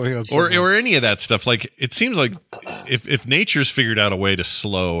that are going on somewhere. or any of that stuff. Like, it seems like if nature's figured out a way to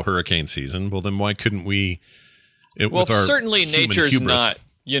slow hurricane season, well, then why couldn't we? With our certainly nature's hubris,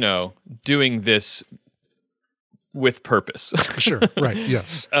 not, doing this with purpose. Sure, right,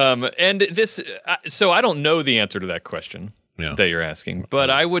 yes. And this, so I don't know the answer to that question that you're asking,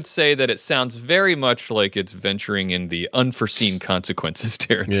 but I would say that it sounds very much like it's venturing in the unforeseen consequences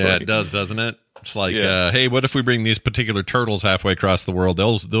territory. Yeah, it does, doesn't it? It's like, hey, what if we bring these particular turtles halfway across the world?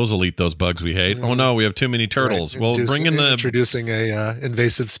 Those will eat those bugs we hate. Oh no, we have too many turtles. Right. Well, introducing a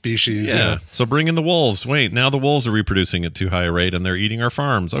invasive species. Yeah. So bring in the wolves. Wait, now the wolves are reproducing at too high a rate and they're eating our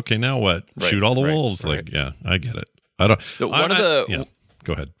farms. Okay, now what? Right, Shoot all the right, wolves. right. Like, yeah, I get it. I don't.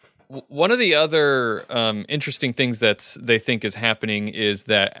 Go ahead. One of the other interesting things that they think is happening is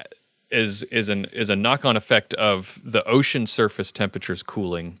that is a knock-on effect of the ocean surface temperatures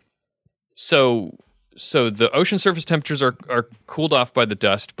cooling. So the ocean surface temperatures are cooled off by the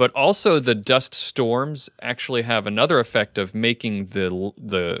dust, but also the dust storms actually have another effect of making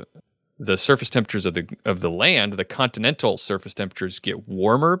the surface temperatures of the land, the continental surface temperatures, get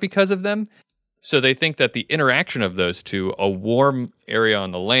warmer because of them. So they think that the interaction of those two, a warm area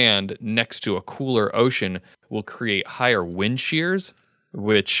on the land next to a cooler ocean, will create higher wind shears,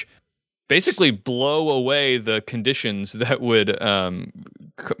 which basically blow away the conditions that would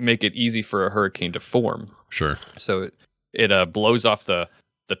make it easy for a hurricane to form. Sure. So it blows off the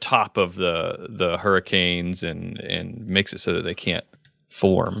top of the hurricanes and makes it so that they can't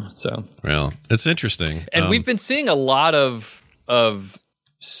form. So well, it's interesting. And we've been seeing a lot of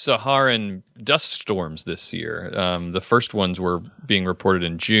Saharan dust storms this year. The first ones were being reported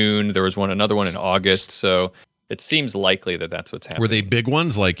in June. There was another one in August. So it seems likely that that's what's happening. Were they big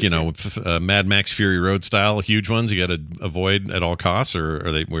ones, like Mad Max Fury Road style, huge ones you got to avoid at all costs, or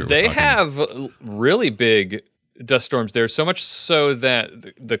are they? They have really big dust storms there. So much so that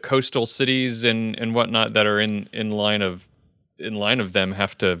the coastal cities and whatnot that are in line of them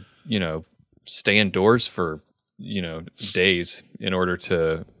have to stay indoors for days in order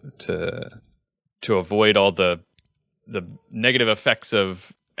to avoid all the negative effects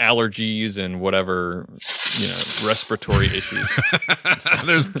of allergies and whatever respiratory issues.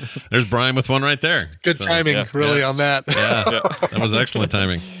 there's Brian with one right there. Good timing, on that. Yeah, that was excellent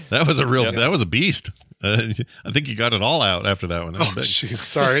timing. That was that was a beast. I think you got it all out after that one. Oh, jeez,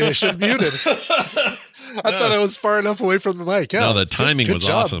 sorry, I should have muted. I thought I was far enough away from the mic. Yeah, no, the timing was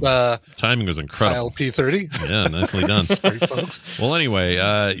job, awesome. Timing was incredible. P30. Yeah, nicely done. Sorry, folks. Well,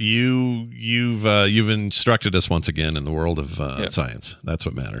 anyway, you've instructed us once again in the world of science. That's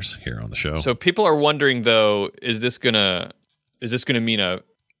what matters here on the show. So people are wondering, though, is this gonna mean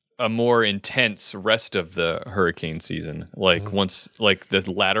a more intense rest of the hurricane season? Like the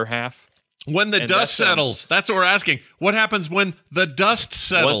latter half. When the dust settles, that's what we're asking. What happens when the dust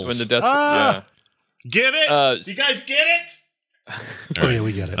settles? When the dust, Get it? You guys get it? Oh yeah,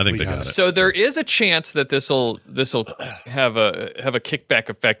 we get it. I think they got it. So there is a chance that this'll have a kickback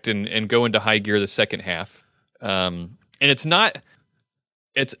effect and go into high gear the second half. And it's not.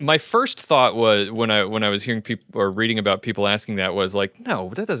 It's my first thought was when I was hearing people or reading about people asking that was like,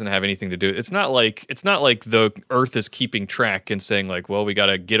 no, that doesn't have anything to do. It's not like the Earth is keeping track and saying like, well, we got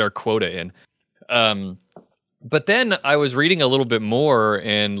to get our quota in. But then I was reading a little bit more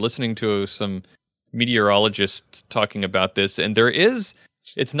and listening to some meteorologists talking about this, and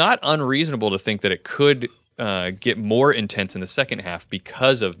it's not unreasonable to think that it could get more intense in the second half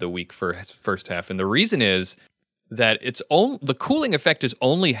because of the weak first half. And the reason is that the cooling effect is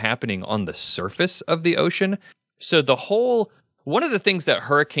only happening on the surface of the ocean. So one of the things that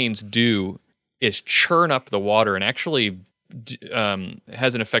hurricanes do is churn up the water and actually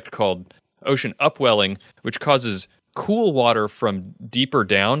has an effect called ocean upwelling, which causes cool water from deeper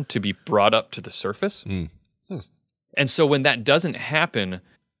down to be brought up to the surface. And so when that doesn't happen,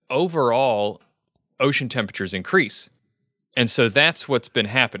 overall ocean temperatures increase. And so that's what's been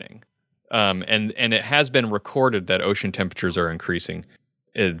happening. And it has been recorded that ocean temperatures are increasing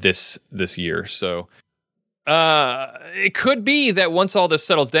this year. So it could be that once all this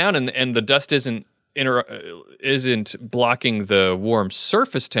settles down and the dust isn't blocking the warm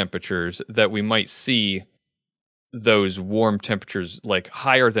surface temperatures, that we might see those warm temperatures, like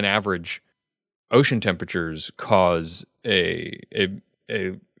higher than average ocean temperatures, cause a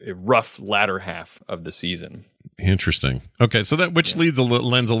rough latter half of the season. Interesting. Okay, so that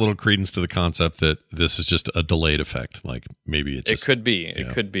lends a little credence to the concept that this is just a delayed effect. Like maybe it could be. Yeah.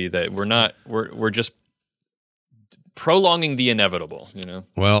 It could be that we're just prolonging the inevitable,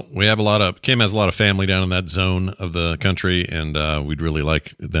 Well, Kim has a lot of family down in that zone of the country, and we'd really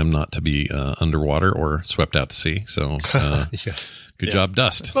like them not to be underwater or swept out to sea. So, yes, good job,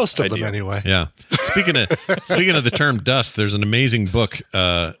 Dust. Most of them, anyway. Yeah. Speaking of the term dust, there's an amazing book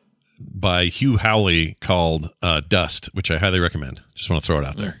by Hugh Howley called Dust, which I highly recommend. Just want to throw it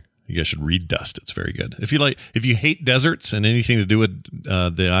out there. You guys should read Dust. It's very good. If you hate deserts and anything to do with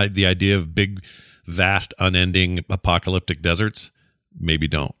the idea of big, vast, unending apocalyptic deserts, maybe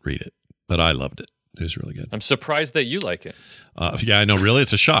don't read it. But I loved it. It was really good. I'm surprised that you like it. Yeah, I know. Really,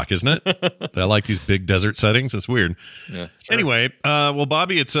 it's a shock, isn't it? I like these big desert settings. It's weird. Yeah, sure. Anyway, well,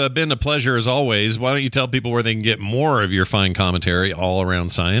 Bobby, it's been a pleasure as always. Why don't you tell people where they can get more of your fine commentary all around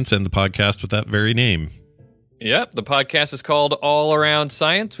science and the podcast with that very name? Yep, the podcast is called All Around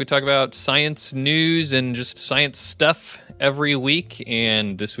Science. We talk about science news and just science stuff every week,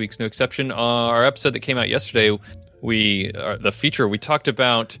 and this week's no exception. Our episode that came out yesterday, we talked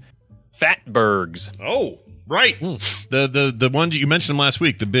about fatbergs. Oh, right. The ones you mentioned them last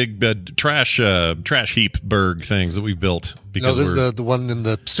week, the big trash heap berg things that we've built. Because no, this is the one in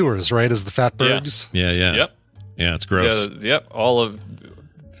the sewers, right? Is the fatbergs? Yeah. Yep. Yeah, it's gross. Yep. All of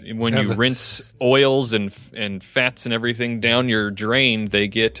when you rinse oils and fats and everything down your drain, they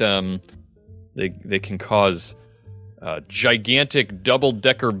get they can cause gigantic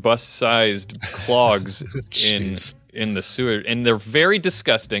double-decker bus-sized clogs in the sewer, and they're very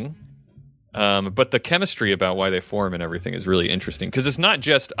disgusting. But the chemistry about why they form and everything is really interesting, because it's not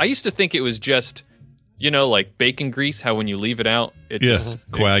just. I used to think it was just, like bacon grease. How when you leave it out, it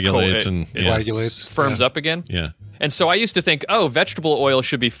coagulates coagulates, firms up again. Yeah. And so I used to think, vegetable oil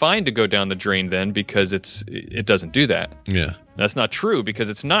should be fine to go down the drain then, because it doesn't do that. Yeah. That's not true, because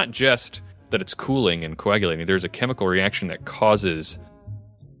it's not just that it's cooling and coagulating. There's a chemical reaction that causes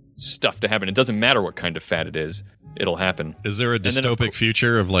stuff to happen. It doesn't matter what kind of fat it is. It'll happen. Is there a dystopic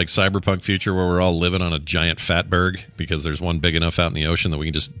future of like cyberpunk future where we're all living on a giant fatberg because there's one big enough out in the ocean that we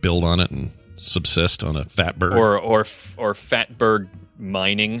can just build on it and subsist on a fatberg? Or fatberg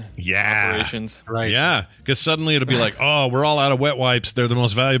mining operations. Right. Yeah, because suddenly it'll be like, oh, we're all out of wet wipes. They're the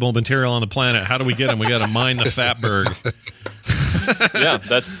most valuable material on the planet. How do we get them? We got to mine the fatberg. Yeah,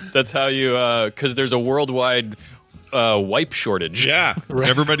 that's how you, because there's a worldwide wipe shortage. Yeah, right.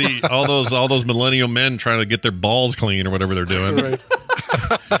 Everybody, all those millennial men trying to get their balls clean or whatever they're doing. Right.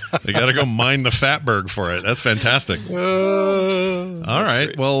 They got to go mine the fatberg for it. That's fantastic. All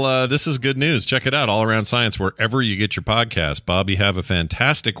right. Well, this is good news. Check it out. All Around Science, wherever you get your podcast. Bobby, have a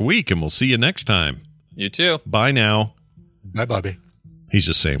fantastic week, and we'll see you next time. You too. Bye now. Bye, Bobby. He's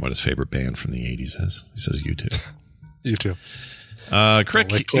just saying what his favorite band from the 80s is. He says you too. You too. Crick,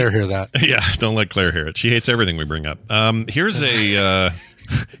 don't let Claire hear that. Yeah, don't let Claire hear it. She hates everything we bring up. Here's a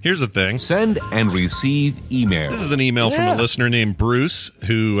thing. Send and receive email. This is an email from a listener named Bruce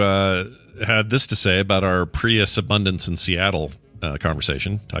who had this to say about our Prius abundance in Seattle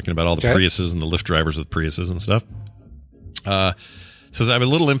conversation, talking about all the Priuses and the Lyft drivers with Priuses and stuff. Says, I have a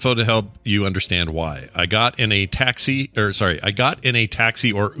little info to help you understand why. I got in a taxi or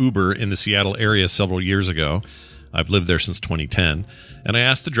Uber in the Seattle area several years ago. I've lived there since 2010. And I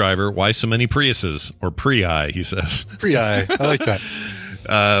asked the driver, why so many Priuses? Or Prii, he says. Prii, I like that.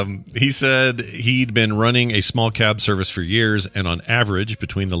 He said he'd been running a small cab service for years, and on average,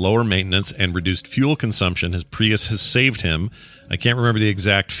 between the lower maintenance and reduced fuel consumption, his Prius has saved him. I can't remember the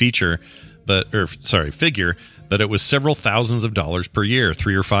exact figure, but it was several thousands of dollars per year,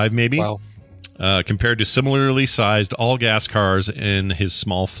 3 or 5 maybe. Wow. Compared to similarly sized all-gas cars in his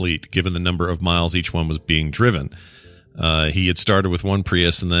small fleet, given the number of miles each one was being driven. He had started with one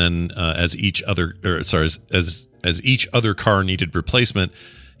Prius, and then as each other car needed replacement,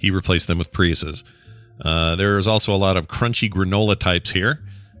 he replaced them with Priuses. There is also a lot of crunchy granola types here,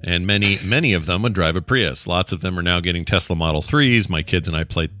 and many of them would drive a Prius. Lots of them are now getting Tesla Model 3s. My kids and I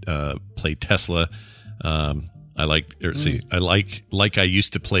play Tesla. I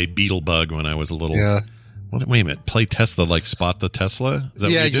used to play Beetlebug when I was a little. Yeah. Wait a minute. Play Tesla, like Spot the Tesla? Is that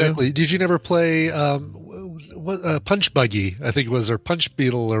what you exactly. do? Did you never play Punch Buggy? I think it was, or Punch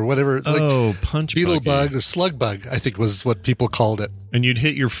Beetle, or whatever. Punch Beetlebug or Slug Bug, I think was what people called it. And you'd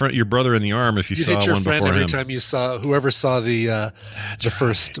hit your brother in the arm if you saw one before him. You'd hit your friend every time you saw whoever saw the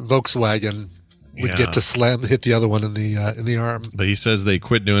first Volkswagen. Would get to hit the other one in the arm. But he says they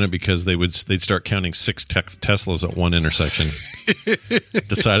quit doing it because they'd start counting 6 Teslas at one intersection.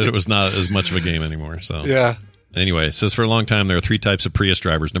 Decided it was not as much of a game anymore. So yeah. Anyway, it says for a long time there are 3 types of Prius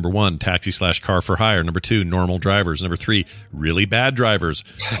drivers. Number 1, taxi/car for hire. Number 2, normal drivers. Number 3, really bad drivers.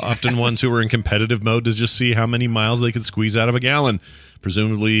 Often ones who are in competitive mode to just see how many miles they can squeeze out of a gallon.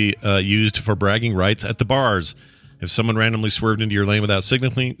 Presumably used for bragging rights at the bars. If someone randomly swerved into your lane without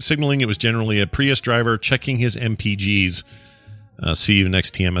signaling, it was generally a Prius driver checking his MPGs. See you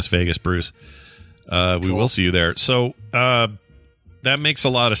next TMS Vegas, Bruce. We will see you there. So that makes a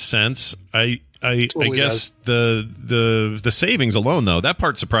lot of sense. I guess the savings alone, though, that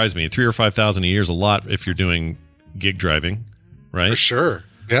part surprised me. $3,000 or $5,000 a year is a lot if you're doing gig driving, right? For sure.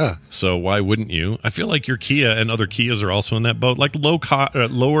 Yeah. So why wouldn't you? I feel like your Kia and other Kias are also in that boat, like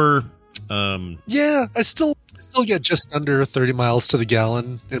lower. Yeah, I still get just under 30 miles to the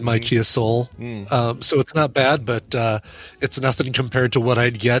gallon in my Kia Soul. So it's not bad, but it's nothing compared to what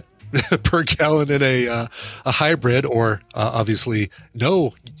I'd get per gallon in a hybrid, or obviously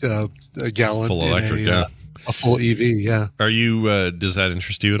a gallon full in electric, a full EV. Yeah. Are you? Does that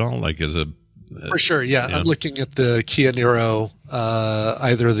interest you at all? Like as a for sure, yeah. I'm looking at the Kia Niro,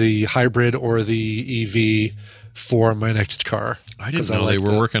 either the hybrid or the EV for my next car. I didn't know they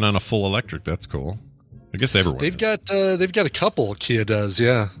were working on a full electric. That's cool. I guess everyone. They've got a couple. Kia does,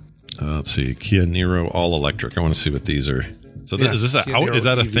 yeah. Let's see, Kia Niro all electric. I want to see what these are. So is this is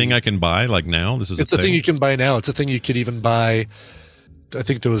that a thing I can buy like now? It's a thing you can buy now. It's a thing you could even buy. I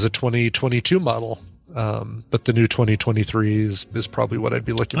think there was a 2022 model, but the new 2023 is probably what I'd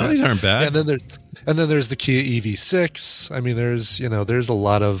be looking at. These aren't bad. And then there's the Kia EV6. I mean, there's a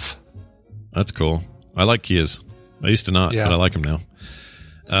lot of. That's cool. I like Kias. I used to not, but I like them now.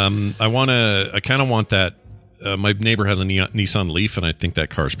 I kind of want that. My neighbor has a Nissan Leaf, and I think that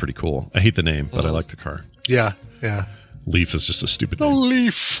car is pretty cool. I hate the name, but I like the car. Yeah. Leaf is just a stupid name.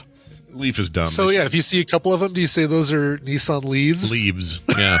 Leaf. Leaf is dumb. So if you see a couple of them, do you say those are Nissan Leaves? Leaves,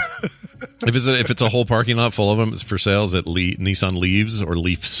 yeah. if it's a whole parking lot full of them, it's for sales at Nissan Leaves or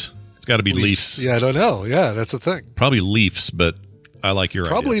Leafs. It's got to be Leafs. Yeah, I don't know. Yeah, that's the thing. Probably Leafs, but I like your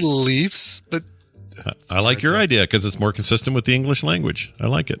idea. Probably Leafs, but I like your idea because it's more consistent with the English language. I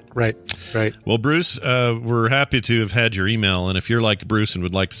like it. Right. Well, Bruce, we're happy to have had your email. And if you're like Bruce and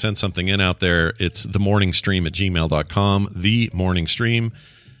would like to send something in out there, it's themorningstream@gmail.com,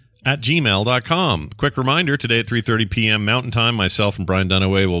 themorningstream@gmail.com. Quick reminder, today at 3:30 p.m. Mountain Time, myself and Brian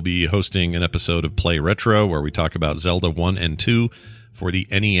Dunaway will be hosting an episode of Play Retro where we talk about Zelda 1 and 2 for the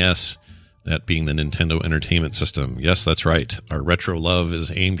NES, that being the Nintendo Entertainment System. Yes, that's right. Our retro love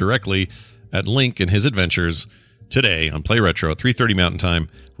is aimed directly at Link and his adventures today on Play Retro at 3:30 Mountain Time,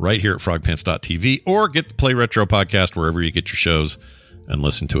 right here at frogpants.tv, or get the Play Retro podcast wherever you get your shows and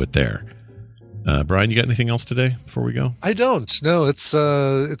listen to it there. Brian, you got anything else today before we go? I don't. No, it's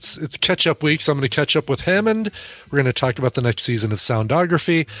catch up week, so I'm going to catch up with Hammond. We're going to talk about the next season of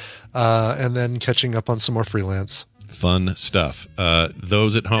Soundography, and then catching up on some more freelance. Fun stuff.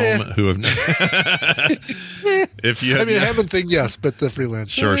 Those at home who have Hammond thing, yes, but the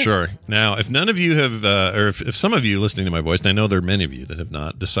freelance. Sure. Now, if none of you have, or if some of you listening to my voice, and I know there are many of you that have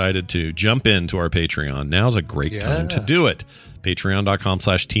not decided to jump into our Patreon, now's a great time to do it.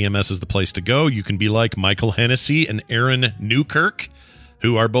 Patreon.com/TMS is the place to go. You can be like Michael Hennessy and Aaron Newkirk,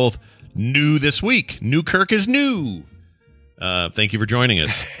 who are both new this week. Newkirk is new. Thank you for joining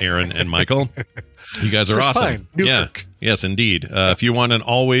us, Aaron and Michael. You guys are awesome. Yes, indeed. If you want an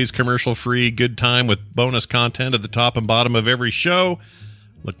always commercial-free good time with bonus content at the top and bottom of every show,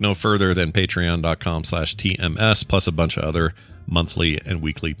 look no further than patreon.com/TMS, plus a bunch of other monthly and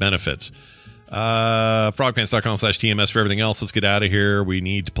weekly benefits. Frogpants.com/TMS for everything else. Let's get out of here. We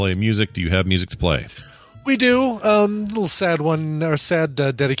need to play music. Do you have music to play? We do. Little sad one, or sad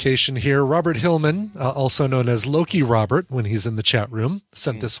dedication here. Robert Hillman, also known as Loki Robert, when he's in the chat room,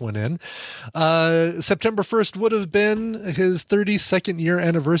 sent this one in. September 1st would have been his 32nd year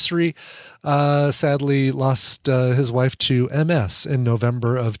anniversary. Sadly lost his wife to MS in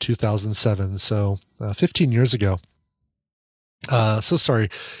November of 2007. So 15 years ago. So sorry.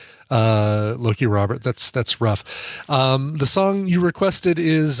 Loki Robert, that's rough. The song you requested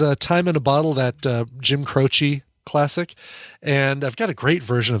is Time in a Bottle, that Jim Croce classic, and I've got a great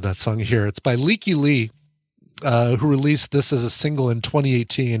version of that song here. It's by Leaky Lee, who released this as a single in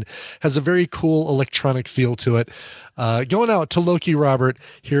 2018. Has a very cool electronic feel to it. Going out to Loki Robert,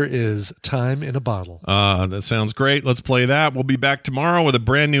 here is Time in a Bottle. That sounds great. Let's play that. We'll be back tomorrow with a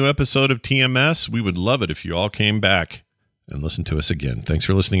brand new episode of TMS. We would love it if you all came back and listen to us again. Thanks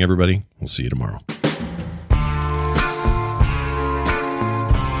for listening, everybody. We'll see you tomorrow. If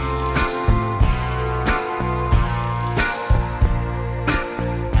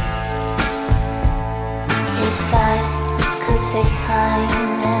I could say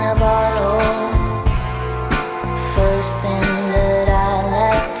time in a bottle, first thing that I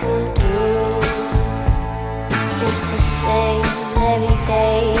like to do is to save every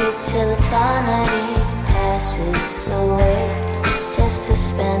day till eternity passes away, just to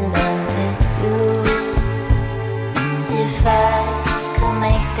spend them with you. If I could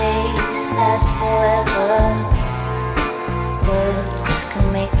make days last forever, words could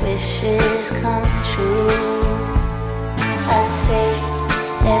make wishes come true. I'd say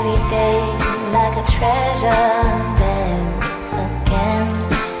every day like a treasure, and then again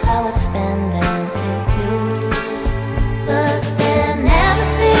I would spend them with you. But there never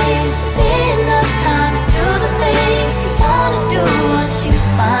seems to be enough time to do the things you want to do once you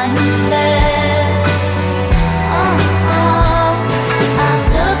find them. I've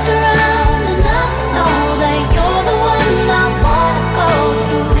looked around enough to know that you're the one I want to go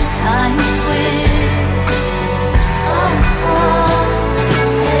through time with.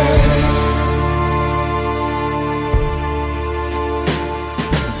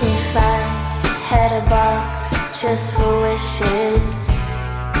 If I had a box just for wishes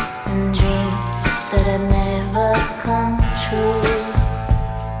and dreams that I'd never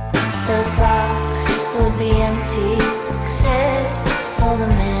the box would be empty except for the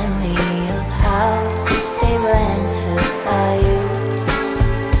memory of how they were answered by you.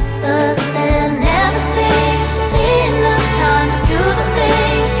 But there never seems to be enough time to do the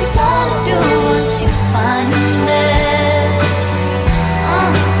things you want to do once you find it.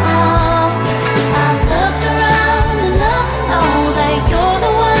 I've looked around enough to know that you're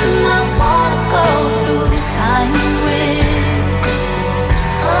the one I want to go through time with.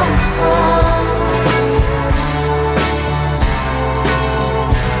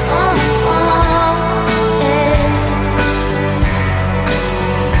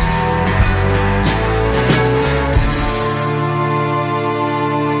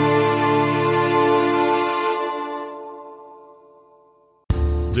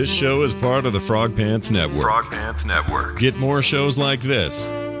 This show is part of the Frog Pants Network. Frog Pants Network. Get more shows like this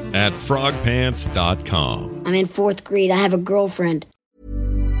at frogpants.com. I'm in 4th grade. I have a girlfriend.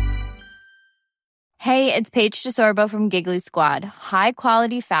 Hey, it's Paige DeSorbo from Giggly Squad. High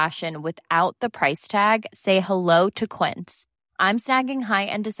quality fashion without the price tag. Say hello to Quince. I'm snagging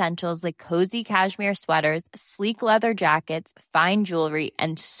high-end essentials like cozy cashmere sweaters, sleek leather jackets, fine jewelry,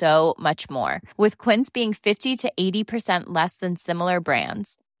 and so much more. With Quince being 50 to 80% less than similar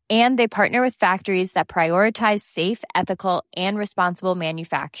brands. And they partner with factories that prioritize safe, ethical, and responsible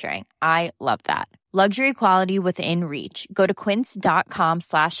manufacturing. I love that. Luxury quality within reach. Go to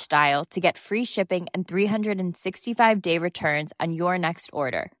quince.com/style to get free shipping and 365-day returns on your next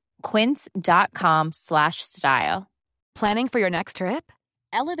order. Quince.com/style. Planning for your next trip?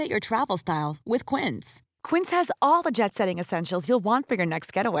 Elevate your travel style with Quince. Quince has all the jet-setting essentials you'll want for your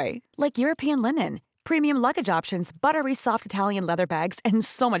next getaway, like European linen, premium luggage options, buttery soft Italian leather bags, and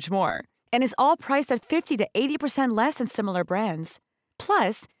so much more. And is all priced at 50 to 80% less than similar brands.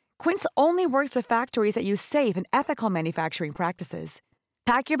 Plus, Quince only works with factories that use safe and ethical manufacturing practices.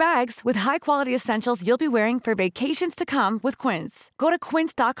 Pack your bags with high-quality essentials you'll be wearing for vacations to come with Quince. Go to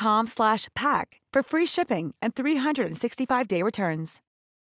quince.com/pack for free shipping and 365-day returns.